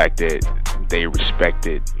love the fact that they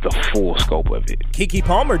respected the full scope of it. Keke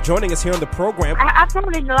Palmer joining us here on the program. I've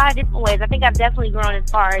grown in a lot of different ways. I think I've definitely grown as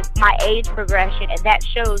far as my age progression, and that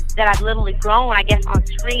shows that I've literally grown, I guess, on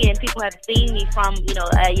screen, and people have seen me from,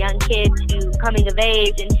 a young kid to coming of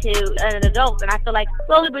age into an adult, and I feel like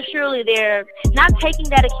slowly but surely they're not taking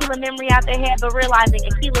that Akilah memory out their head, but realizing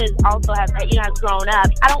Akilah also has grown up.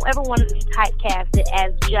 I don't ever want to be typecasted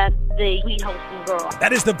as just the sweet wholesome girl.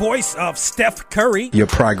 That is the voice of Steph Curry. Your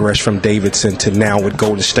progress from Davidson to now with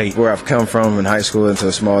Golden State. Where I've come from in high school into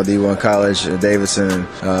a small D1 college at Davidson.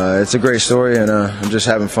 It's a great story, and I'm just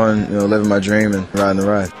having fun, living my dream and riding the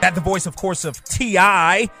ride. That the voice, of course, of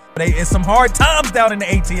T.I. It's some hard times down in the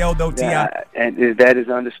ATL, though, T.I. And that is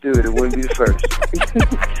understood. It wouldn't be the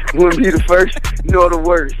first. Wouldn't be the first nor the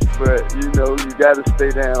worst. But, you got to stay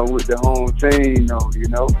down with the home team,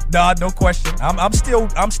 Nah, no question. I'm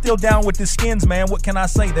still down with the Skins, man. What can I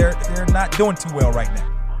say? They're not doing too well right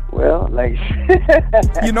now. Well, like,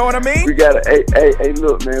 you know what I mean? We gotta, hey,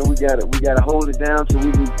 look, man, we gotta hold it down so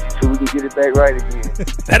we can get it back right again.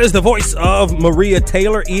 That is the voice of Maria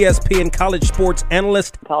Taylor, ESPN college sports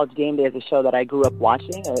analyst. College Game Day is a show that I grew up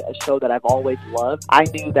watching, a show that I've always loved. I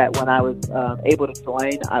knew that when I was able to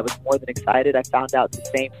join, I was more than excited. I found out the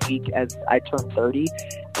same week as I turned 30,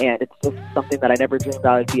 and it's just something that I never dreamed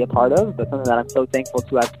I would be a part of, but something that I'm so thankful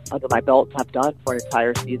to have under my belt and have done for an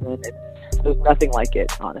entire season. There's nothing like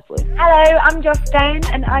it, honestly. Hello, I'm Joss Stone,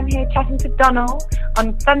 and I'm here chatting to Donald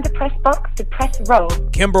on From the Press Box to Press Row.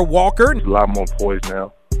 Kimber Walker. There's a lot more poise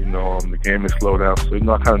now. The game is slowed down, so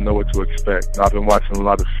I kind of know what to expect. I've been watching a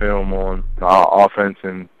lot of film on our offense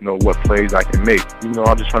and what plays I can make.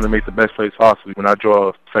 I'm just trying to make the best plays possible. When I draw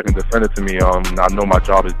a second defender to me, I know my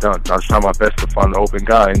job is done. I'm just trying my best to find the open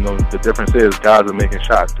guy. The difference is guys are making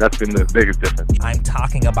shots. That's been the biggest difference. I'm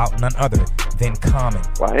talking about none other than Common.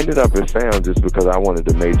 Well, I ended up at Sam just because I wanted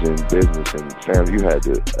to major in business, and Sam, you had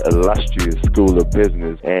the illustrious School of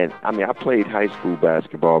Business. And I played high school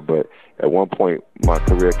basketball, but at one point my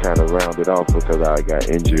career kind of rounded off because I got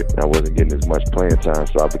injured and I wasn't getting as much playing time,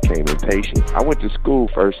 so I became impatient. I went to school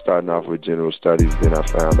first starting off with general studies, then I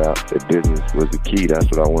found out that business was the key. That's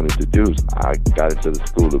what I wanted to do. I got into the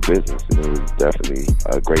School of Business, and it was definitely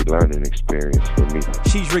a great learning experience for me.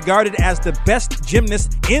 She's regarded as the best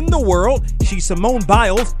gymnast in the world. She's Simone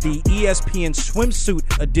Biles, the ESPN swimsuit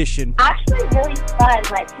edition. Actually really fun,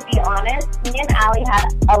 to be honest. Me and Allie had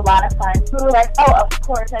a lot of fun. We were like, oh, of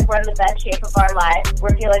course, we're in the best shape of our life.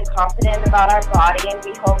 We're feeling confident about our body, and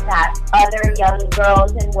we hope that other young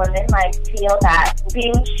girls and women might feel that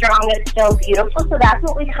being strong is so beautiful. So that's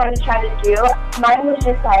what we kind of try to do. Mine was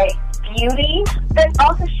just beauty, but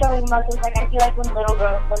also showing muscles. I feel like when little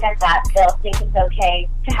girls look at that, they'll think it's okay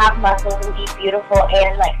to have muscles and be beautiful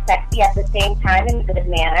and sexy at the same time in a good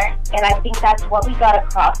manner. And I think that's what we got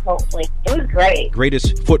across, hopefully. It was great.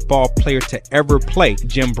 Greatest football player to ever play,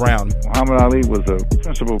 Jim Brown. Muhammad Ali was a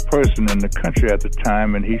principal person in the country at the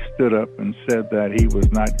time, and he stood up and said that he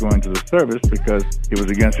was not going to the service because it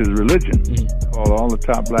was against his religion. Called all the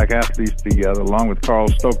top black athletes together, along with Carl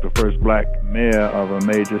Stokes, the first black mayor of a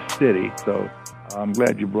major city. So I'm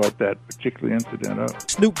glad you brought that particular incident up.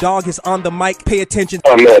 Snoop Dogg is on the mic. Pay attention.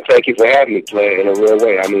 Oh, man, thank you for having me, Clay, in a real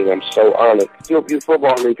way. I mean, I'm so honored. Snoop Youth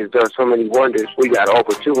Football League has done so many wonders. We got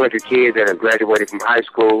over 200 kids that have graduated from high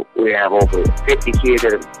school. We have over 50 kids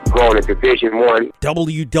that have gone to Division I.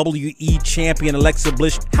 WWE champion Alexa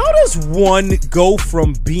Bliss. How does one go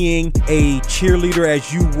from being a cheerleader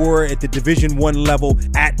as you were at the Division I level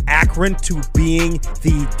at Akron to being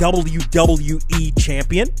the WWE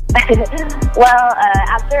champion? Well,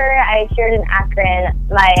 after I cheered in Akron,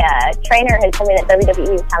 my trainer had told me that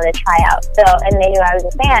WWE was having a tryout, and they knew I was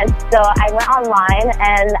a fan. So I went online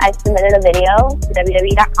and I submitted a video to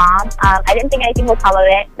WWE.com. I didn't think anything would come of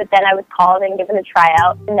it, but then I was called and given a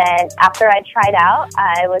tryout. And then after I tried out,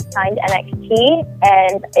 I was signed to NXT,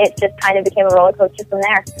 and it just kind of became a roller coaster from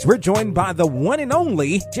there. We're joined by the one and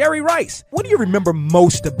only Jerry Rice. What do you remember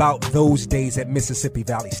most about those days at Mississippi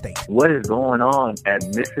Valley State? What is going on at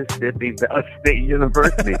Mississippi Valley State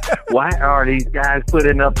University? Why are these guys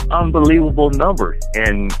putting up unbelievable numbers?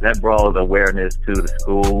 And that brought awareness to the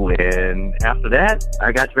school. And after that,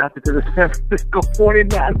 I got drafted to the San Francisco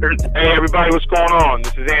 49ers. Hey, everybody, what's going on?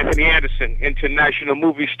 This is Anthony Anderson, international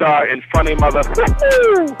movie star and funny mother.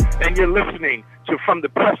 And you're listening to From the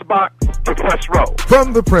Press Box to Press Row.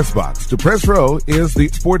 From the Press Box to Press Row is the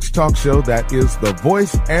sports talk show that is the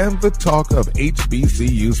voice and the talk of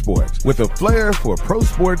HBCU sports, with a flair for pro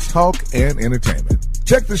sports talk and entertainment.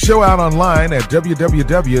 Check the show out online at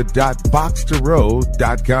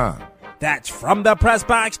www.boxtorow.com. That's From the Press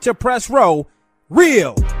Box to Press Row,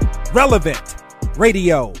 real, relevant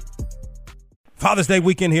radio. Father's Day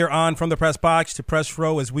weekend here on From the Press Box to Press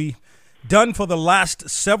Row. As we done for the last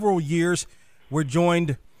several years, we're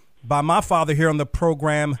joined by my father here on the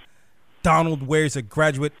program, Donald Ware, is a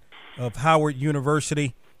graduate of Howard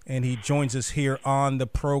University, and he joins us here on the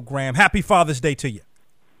program. Happy Father's Day to you.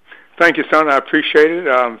 Thank you, son. I appreciate it.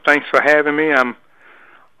 Thanks for having me. I'm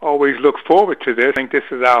always look forward to this. I think this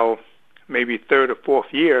is our maybe third or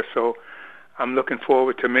fourth year, so I'm looking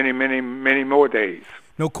forward to many, many, many more days.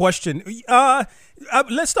 No question.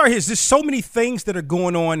 Let's start here. There's so many things that are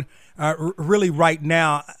going on really right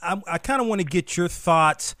now. I kind of want to get your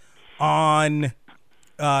thoughts on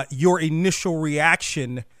your initial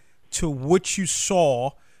reaction to what you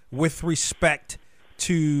saw with respect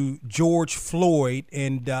to George Floyd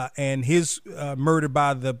and his murder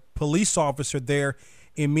by the police officer there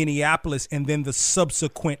in Minneapolis, and then the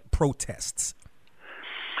subsequent protests.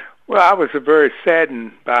 Well, I was very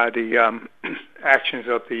saddened by the actions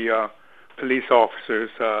of the police officers,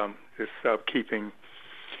 just keeping,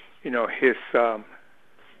 his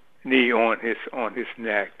knee on his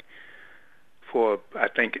neck for I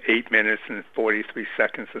think 8 minutes and 43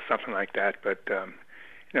 seconds or something like that. But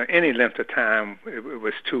any length of time, it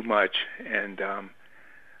was too much, and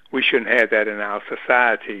we shouldn't have that in our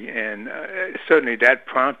society. And certainly that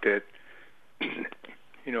prompted,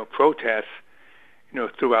 protests,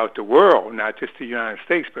 throughout the world, not just the United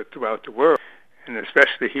States, but throughout the world. And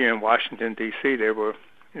especially here in Washington, D.C., there were,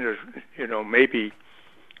 maybe,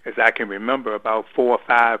 as I can remember, about 4 or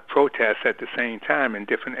 5 protests at the same time in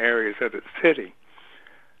different areas of the city.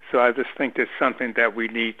 So I just think that's something that we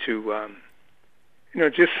need to,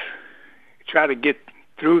 just try to get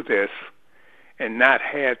through this and not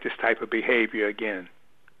have this type of behavior again.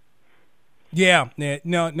 Yeah,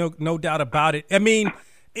 no doubt about it. I mean,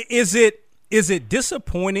 is it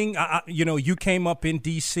disappointing? You came up in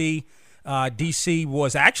D.C. D.C.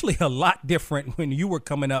 was actually a lot different when you were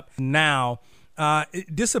coming up. Now,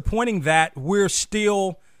 disappointing that we're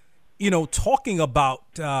still, talking about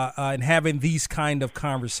and having these kind of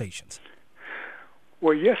conversations.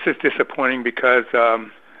 Well, yes, it's disappointing because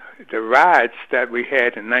the riots that we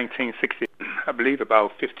had in 1960, I believe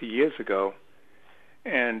about 50 years ago,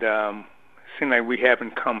 and it seemed like we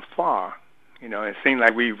haven't come far. It seemed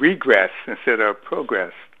like we regress instead of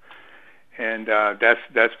progress. And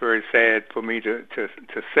that's very sad for me to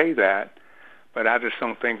say that, but I just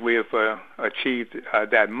don't think we have achieved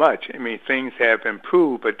that much. I mean, things have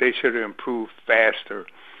improved, but they should have improved faster.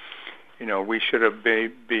 We should have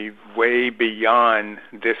be way beyond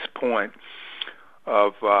this point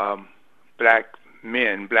of black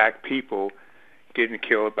men, black people getting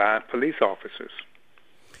killed by police officers.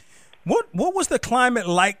 What was the climate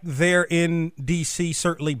like there in D.C.,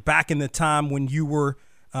 certainly back in the time when you were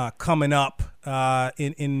coming up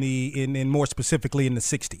in more specifically in the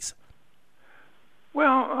 60s?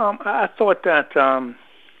 Well, I thought that,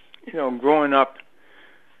 growing up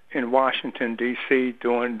in Washington, D.C.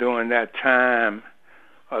 during that time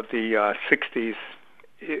of the 60s,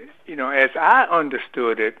 as I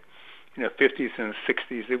understood it, 50s and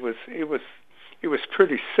 60s, it was it was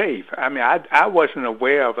pretty safe. I mean, I wasn't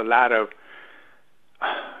aware of a lot of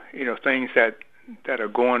things that are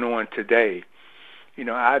going on today.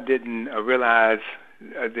 I didn't realize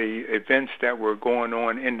the events that were going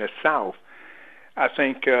on in the South. I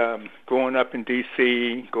think growing up in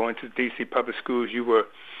D.C., going to D.C. public schools, you were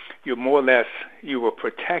more or less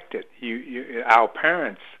protected. Our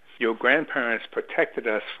parents, your grandparents protected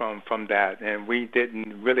us from that, and we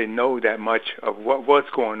didn't really know that much of what was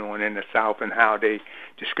going on in the South and how they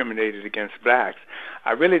discriminated against blacks.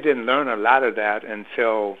 I really didn't learn a lot of that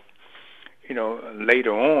until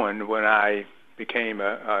later on, when I became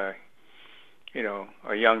a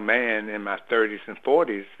young man in my 30s and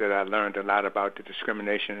 40s, that I learned a lot about the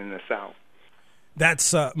discrimination in the South.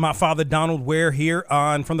 That's my father, Donald Ware, here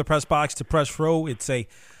on From the Press Box to Press Row. It's a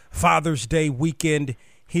Father's Day weekend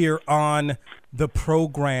here on the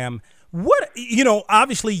program.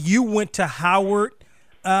 Obviously you went to Howard,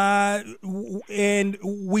 and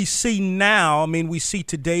we see now, we see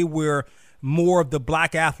today where more of the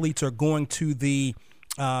black athletes are going to the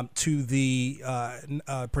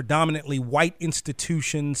predominantly white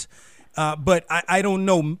institutions. But I don't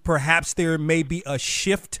know, perhaps there may be a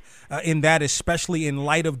shift in that, especially in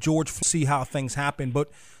light of George Floyd. See how things happen. But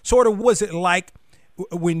sort of, was it like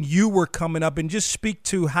when you were coming up? And just speak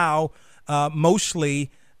to how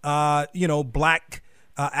mostly, black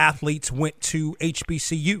athletes went to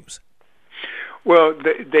HBCUs. Well,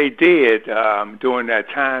 they did during that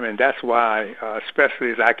time, and that's why,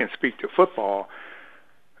 especially as I can speak to football,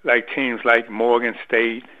 like teams like Morgan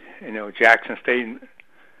State, Jackson State,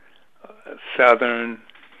 Southern,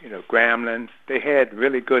 Grambling, they had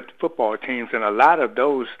really good football teams, and a lot of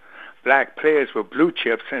those black players were blue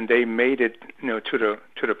chips, and they made it, to the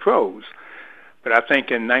pros. But I think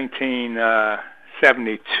in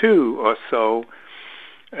 1972 or so,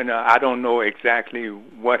 and I don't know exactly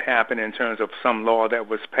what happened in terms of some law that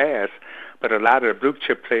was passed, but a lot of the blue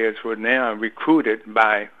chip players were now recruited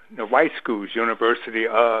by the white schools, University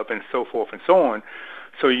of, and so forth and so on.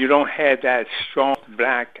 So you don't have that strong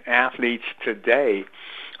black athletes today,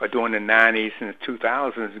 or during the 90s and the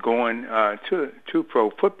 2000s, going to pro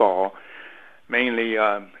football. Mainly,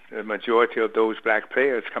 the majority of those black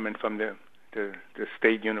players coming from the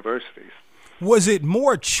state universities. Was it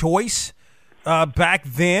more choice back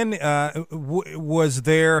then? Was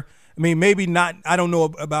there? Maybe not. I don't know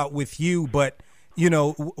about with you, but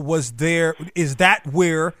was there? Is that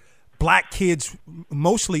where black kids,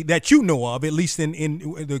 mostly that you know of, at least in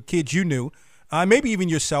the kids you knew, maybe even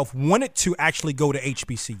yourself, wanted to actually go to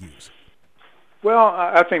HBCUs? Well,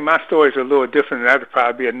 I think my story is a little different. That would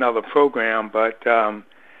probably be another program, but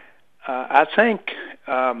I think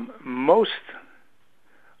most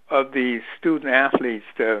of the student athletes,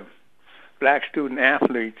 the black student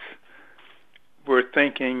athletes, were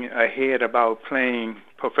thinking ahead about playing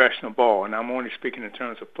professional ball, and I'm only speaking in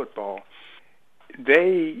terms of football.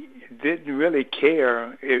 They didn't really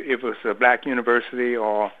care if it was a black university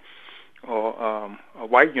or a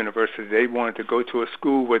white university. They wanted to go to a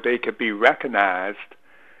school where they could be recognized,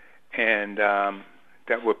 and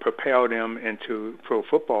that would propel them into pro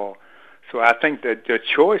football. So I think that the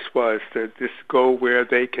choice was to just go where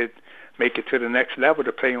they could make it to the next level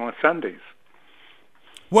to play on Sundays.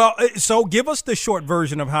 Well, so give us the short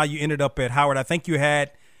version of how you ended up at Howard. I think you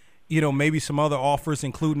had, maybe some other offers,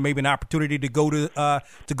 including maybe an opportunity to go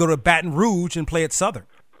to Baton Rouge and play at Southern.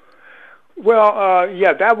 Well,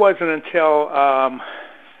 yeah, that wasn't until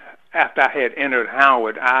after I had entered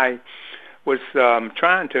Howard. I was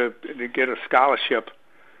trying to get a scholarship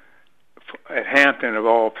at Hampton, of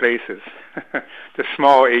all places, the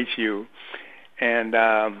small HU, and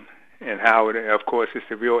Howard, of course, is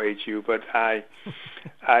the real HU. But I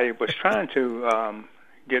was trying to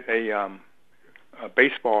get a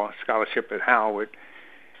baseball scholarship at Howard,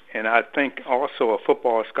 and I think also a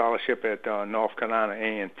football scholarship at North Carolina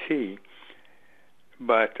A&T.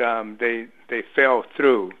 But they fell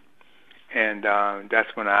through, and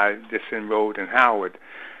that's when I disenrolled in Howard.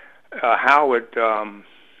 Howard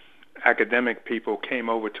academic people came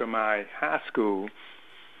over to my high school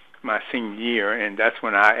my senior year, and that's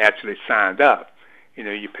when I actually signed up.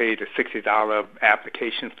 You paid a $60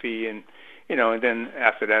 application fee, and and then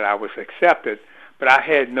after that I was accepted. But I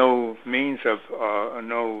had no means of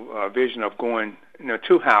no vision of going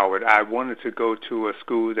to Howard. I wanted to go to a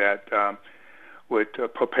school that would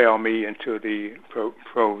propel me into the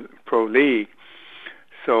pro league.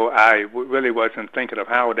 So I really wasn't thinking of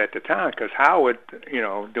Howard at the time, because Howard,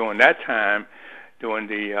 during that time, during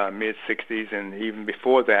the mid-'60s and even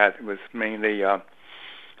before that, it was mainly the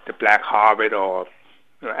Black Harvard or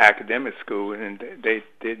academic school, and they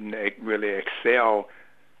didn't really excel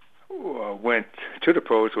went to the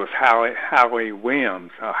pros was Howard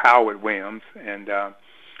Williams, and I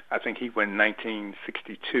think he went in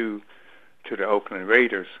 1962 to the Oakland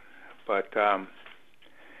Raiders. But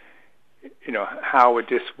Howard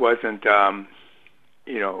just wasn't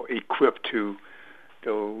equipped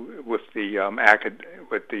with the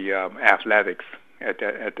athletics at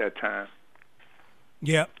that time.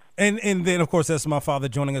 Yeah. And then, of course, that's my father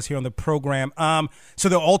joining us here on the program. So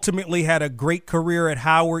they ultimately had a great career at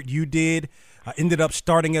Howard. You did. Ended up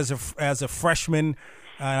starting as a freshman.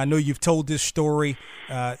 I know you've told this story,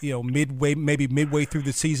 midway through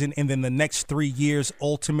the season, and then the next 3 years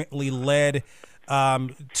ultimately led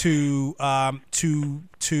to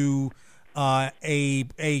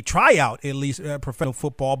a tryout, at least professional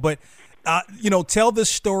football. But tell the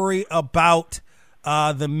story about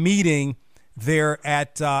the meeting there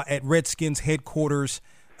at Redskins headquarters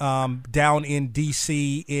down in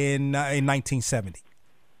D.C. in 1970.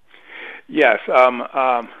 Yes.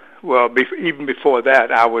 Well, even before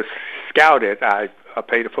that, I was scouted. I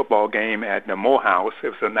played a football game at the Morehouse. It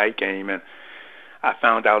was a night game, and I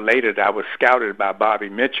found out later that I was scouted by Bobby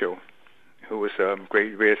Mitchell, who was a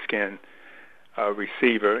great Redskin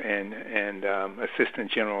receiver and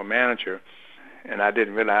assistant general manager. And I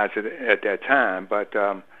didn't realize it at that time, but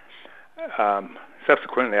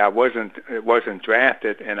subsequently I wasn't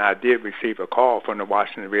drafted, and I did receive a call from the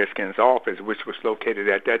Washington Redskins office, which was located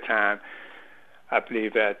at that time, I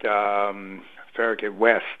believe, at Farragut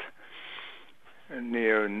West,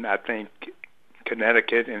 near, I think,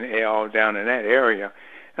 Connecticut and all down in that area.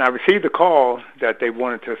 And I received a call that they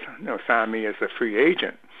wanted to sign me as a free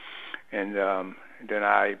agent. And then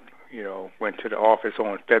I, went to the office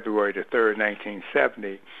on February the 3rd,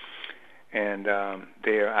 1970, and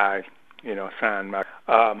there I, signed my.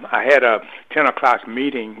 I had a 10 o'clock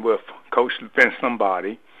meeting with Coach Vince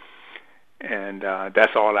Lombardi, and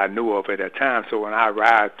that's all I knew of at that time. So when I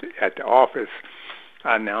arrived at the office,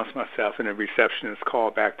 I announced myself, and the receptionist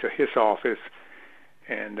called back to his office,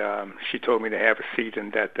 and she told me to have a seat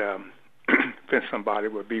and that Vince Lombardi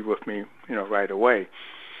would be with me, right away.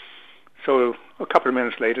 So a couple of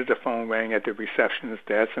minutes later, the phone rang at the receptionist's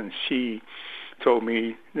desk, and she told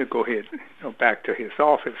me to go ahead, back to his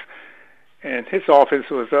office. And his office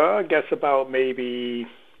was, I guess, about maybe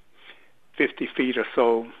 50 feet or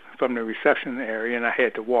so from the reception area, and I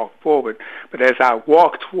had to walk forward. But as I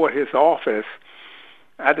walked toward his office,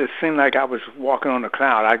 I just seemed like I was walking on a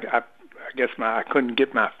cloud. I guess I couldn't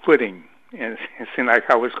get my footing, and it seemed like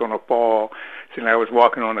I was going to fall. It seemed like I was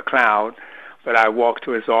walking on a cloud. But I walked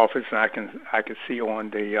to his office, and I could see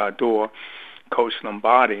on the door Coach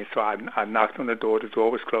Lombardi. So I knocked on the door. The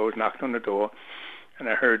door was closed. Knocked on the door, and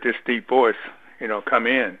I heard this deep voice, come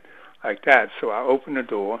in, like that. So I opened the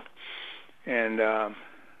door, and I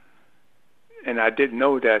didn't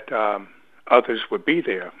know that others would be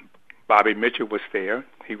there. Bobby Mitchell was there.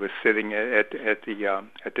 He was sitting at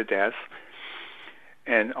the desk,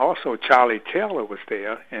 and also Charlie Taylor was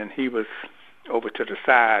there, and he was over to the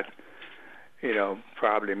side,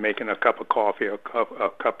 probably making a cup of coffee or a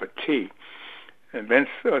cup of tea. And Vince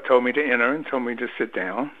told me to enter and told me to sit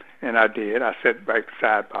down, and I did. I sat right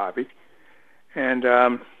beside Bobby, and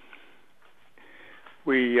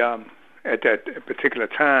we at that particular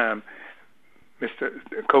time,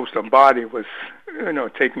 Coach Lombardi was,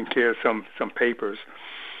 taking care of some papers.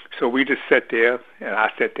 So we just sat there, and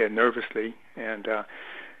I sat there nervously, and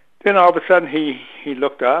then all of a sudden he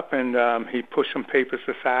looked up, and he pushed some papers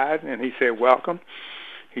aside, and he said, "Welcome."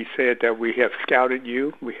 He said that we have scouted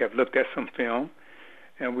you, we have looked at some film,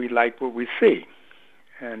 and we like what we see.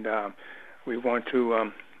 And we want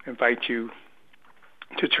to invite you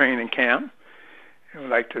to training camp, and we'd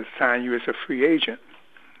like to sign you as a free agent.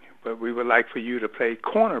 But we would like for you to play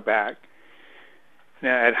cornerback.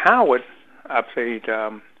 Now, at Howard, I played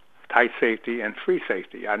tight safety and free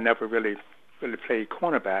safety. I never really played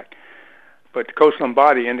cornerback. But Coach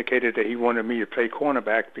Lombardi indicated that he wanted me to play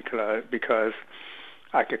cornerback because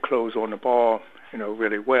I could close on the ball,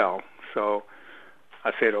 really well. So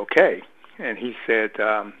I said, okay. And he said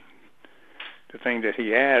the thing that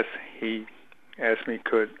he asked me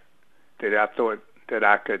that I thought that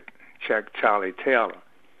I could check Charlie Taylor.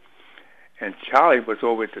 And Charlie was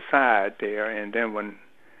over at the side there, and then when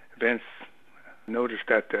Vince noticed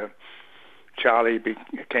that Charlie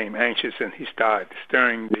became anxious, and he started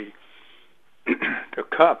stirring the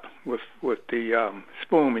cup with the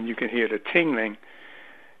spoon, and you can hear the tingling.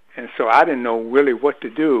 And so I didn't know really what to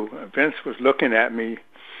do. Vince was looking at me.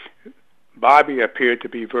 Bobby appeared to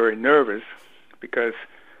be very nervous because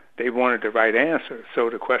they wanted the right answer. So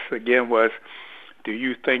the question again was, do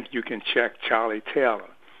you think you can check Charlie Taylor?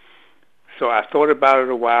 So I thought about it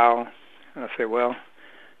a while, and I said, well,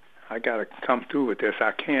 I got to come through with this.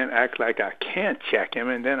 I can't act like I can't check him,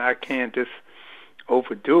 and then I can't just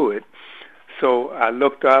overdo it. So I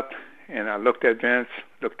looked up, and I looked at Vince,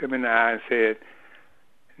 looked him in the eye, and said,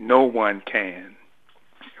 no one can.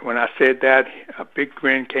 When I said that, a big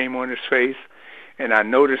grin came on his face, and I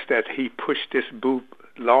noticed that he pushed this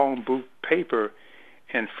long boot paper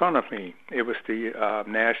in front of me. It was the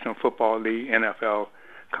National Football League NFL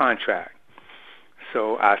contract.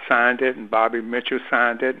 So I signed it, and Bobby Mitchell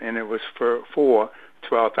signed it, and it was for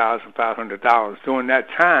 $12,500. During that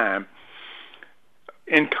time,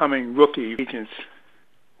 incoming rookie agents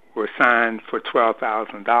were signed for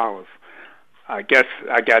 $12,000. I guess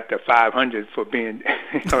I got the 500 for being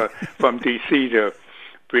from D.C. to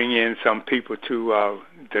bring in some people to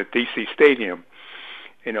the D.C. Stadium,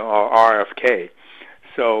 or RFK.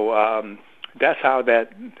 So that's how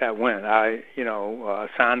that went. I,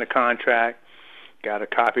 signed the contract, got a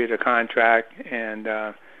copy of the contract,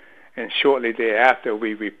 and shortly thereafter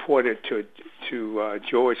we reported to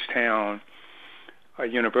Georgetown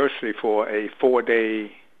University for a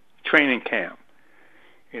 4-day training camp.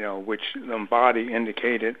 Which Lombardi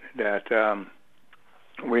indicated that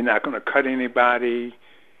we're not going to cut anybody.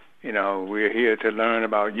 We're here to learn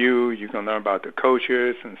about you. You're going to learn about the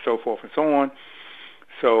coaches and so forth and so on.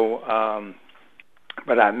 So,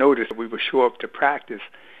 but I noticed we would show up to practice.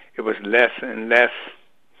 It was less and less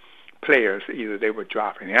players. Either they were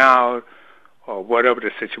dropping out or whatever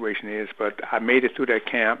the situation is. But I made it through that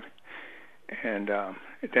camp. And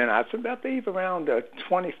then I believe around the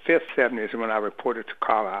 25th, 70th is when I reported to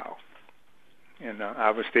Carlisle. And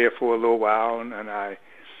I was there for a little while, and I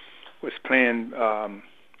was playing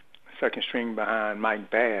second string behind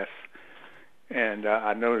Mike Bass. And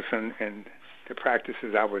I noticed in the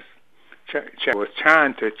practices I was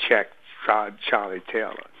trying to check Charlie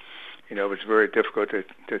Taylor. It was very difficult to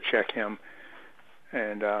check him.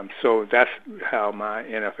 And so that's how my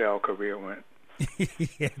NFL career went.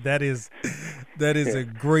 Yeah, that is a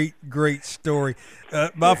great story.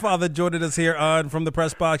 My father joining us here on From the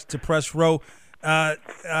Press Box to Press Row.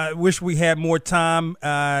 I wish we had more time.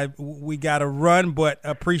 We got to run, but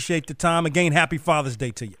appreciate the time. Again, happy Father's Day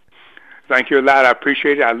to you. Thank you a lot. I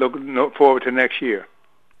appreciate it. I look forward to next year.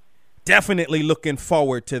 Definitely looking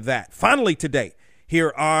forward to that. Finally today,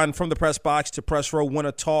 here on From the Press Box to Press Row, want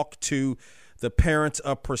to talk to the parents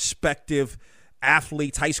of prospective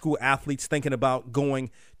athletes, high school athletes thinking about going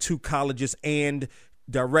to colleges and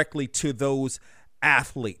directly to those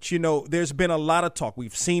athletes. There's been a lot of talk.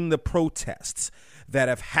 We've seen the protests that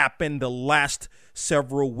have happened the last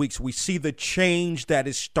several weeks. We see the change that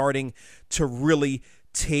is starting to really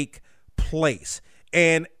take place.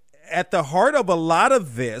 And at the heart of a lot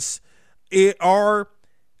of this are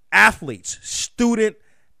athletes, student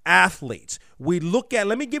athletes.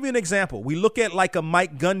 Let me give you an example. We look at like a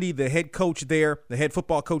Mike Gundy, the head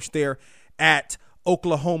football coach there at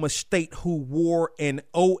Oklahoma State, who wore an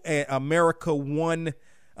America One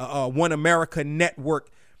America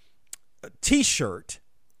Network T-shirt,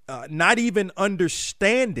 not even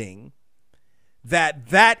understanding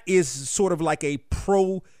that is sort of like a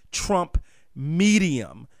pro-Trump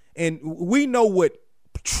medium. And we know what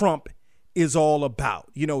Trump is all about,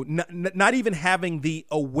 not even having the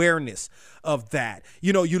awareness of that.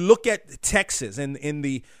 You look at Texas and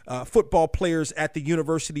the football players at the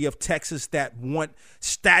University of Texas that want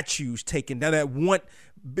statues taken down, that want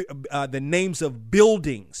the names of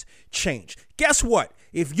buildings changed. Guess what?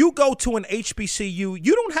 If you go to an HBCU,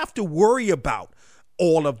 you don't have to worry about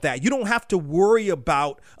all of that. You don't have to worry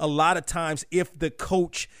about a lot of times if the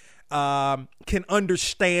coach can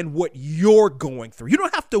understand what you're going through. You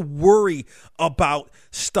don't have to worry about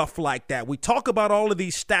stuff like that. We talk about all of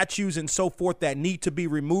these statues and so forth that need to be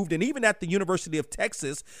removed. And even at the University of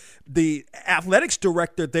Texas, the athletics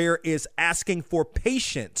director there is asking for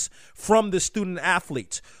patience from the student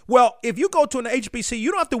athletes. Well, if you go to an HBC,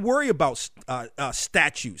 you don't have to worry about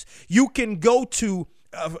statues. You can go to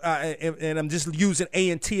and I'm just using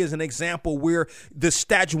A&T as an example, where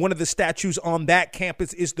one of the statues on that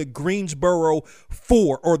campus is the Greensboro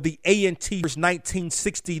 4, or the A&T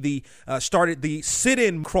 1960, started the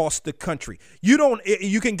sit-in across the country.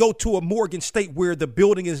 You can go to a Morgan State where the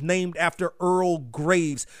building is named after Earl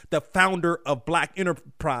Graves, the founder of Black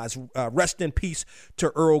Enterprise. Rest in peace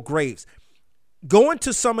to Earl Graves. Going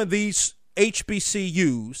to some of these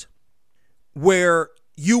HBCUs where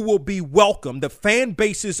you will be welcome. The fan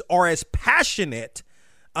bases are as passionate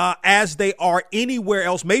as they are anywhere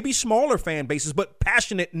else, maybe smaller fan bases, but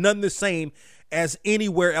passionate none the same as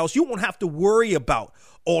anywhere else. You won't have to worry about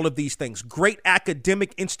all of these things. Great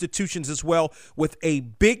academic institutions as well with a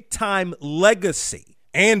big-time legacy.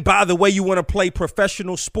 And by the way, you want to play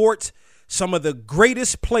professional sports, some of the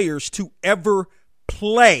greatest players to ever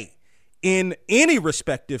play in any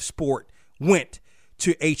respective sport went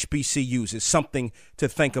to HBCUs. Is something to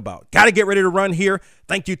think about. Got to get ready to run here.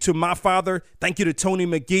 Thank you to my father. Thank you to Tony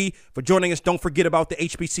McGee for joining us. Don't forget about the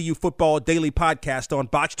HBCU Football Daily Podcast on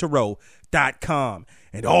BoxToRow.com.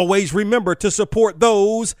 And always remember to support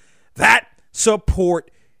those that support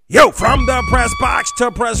you. From the Press Box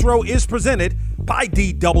to Press Row is presented by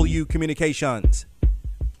DW Communications.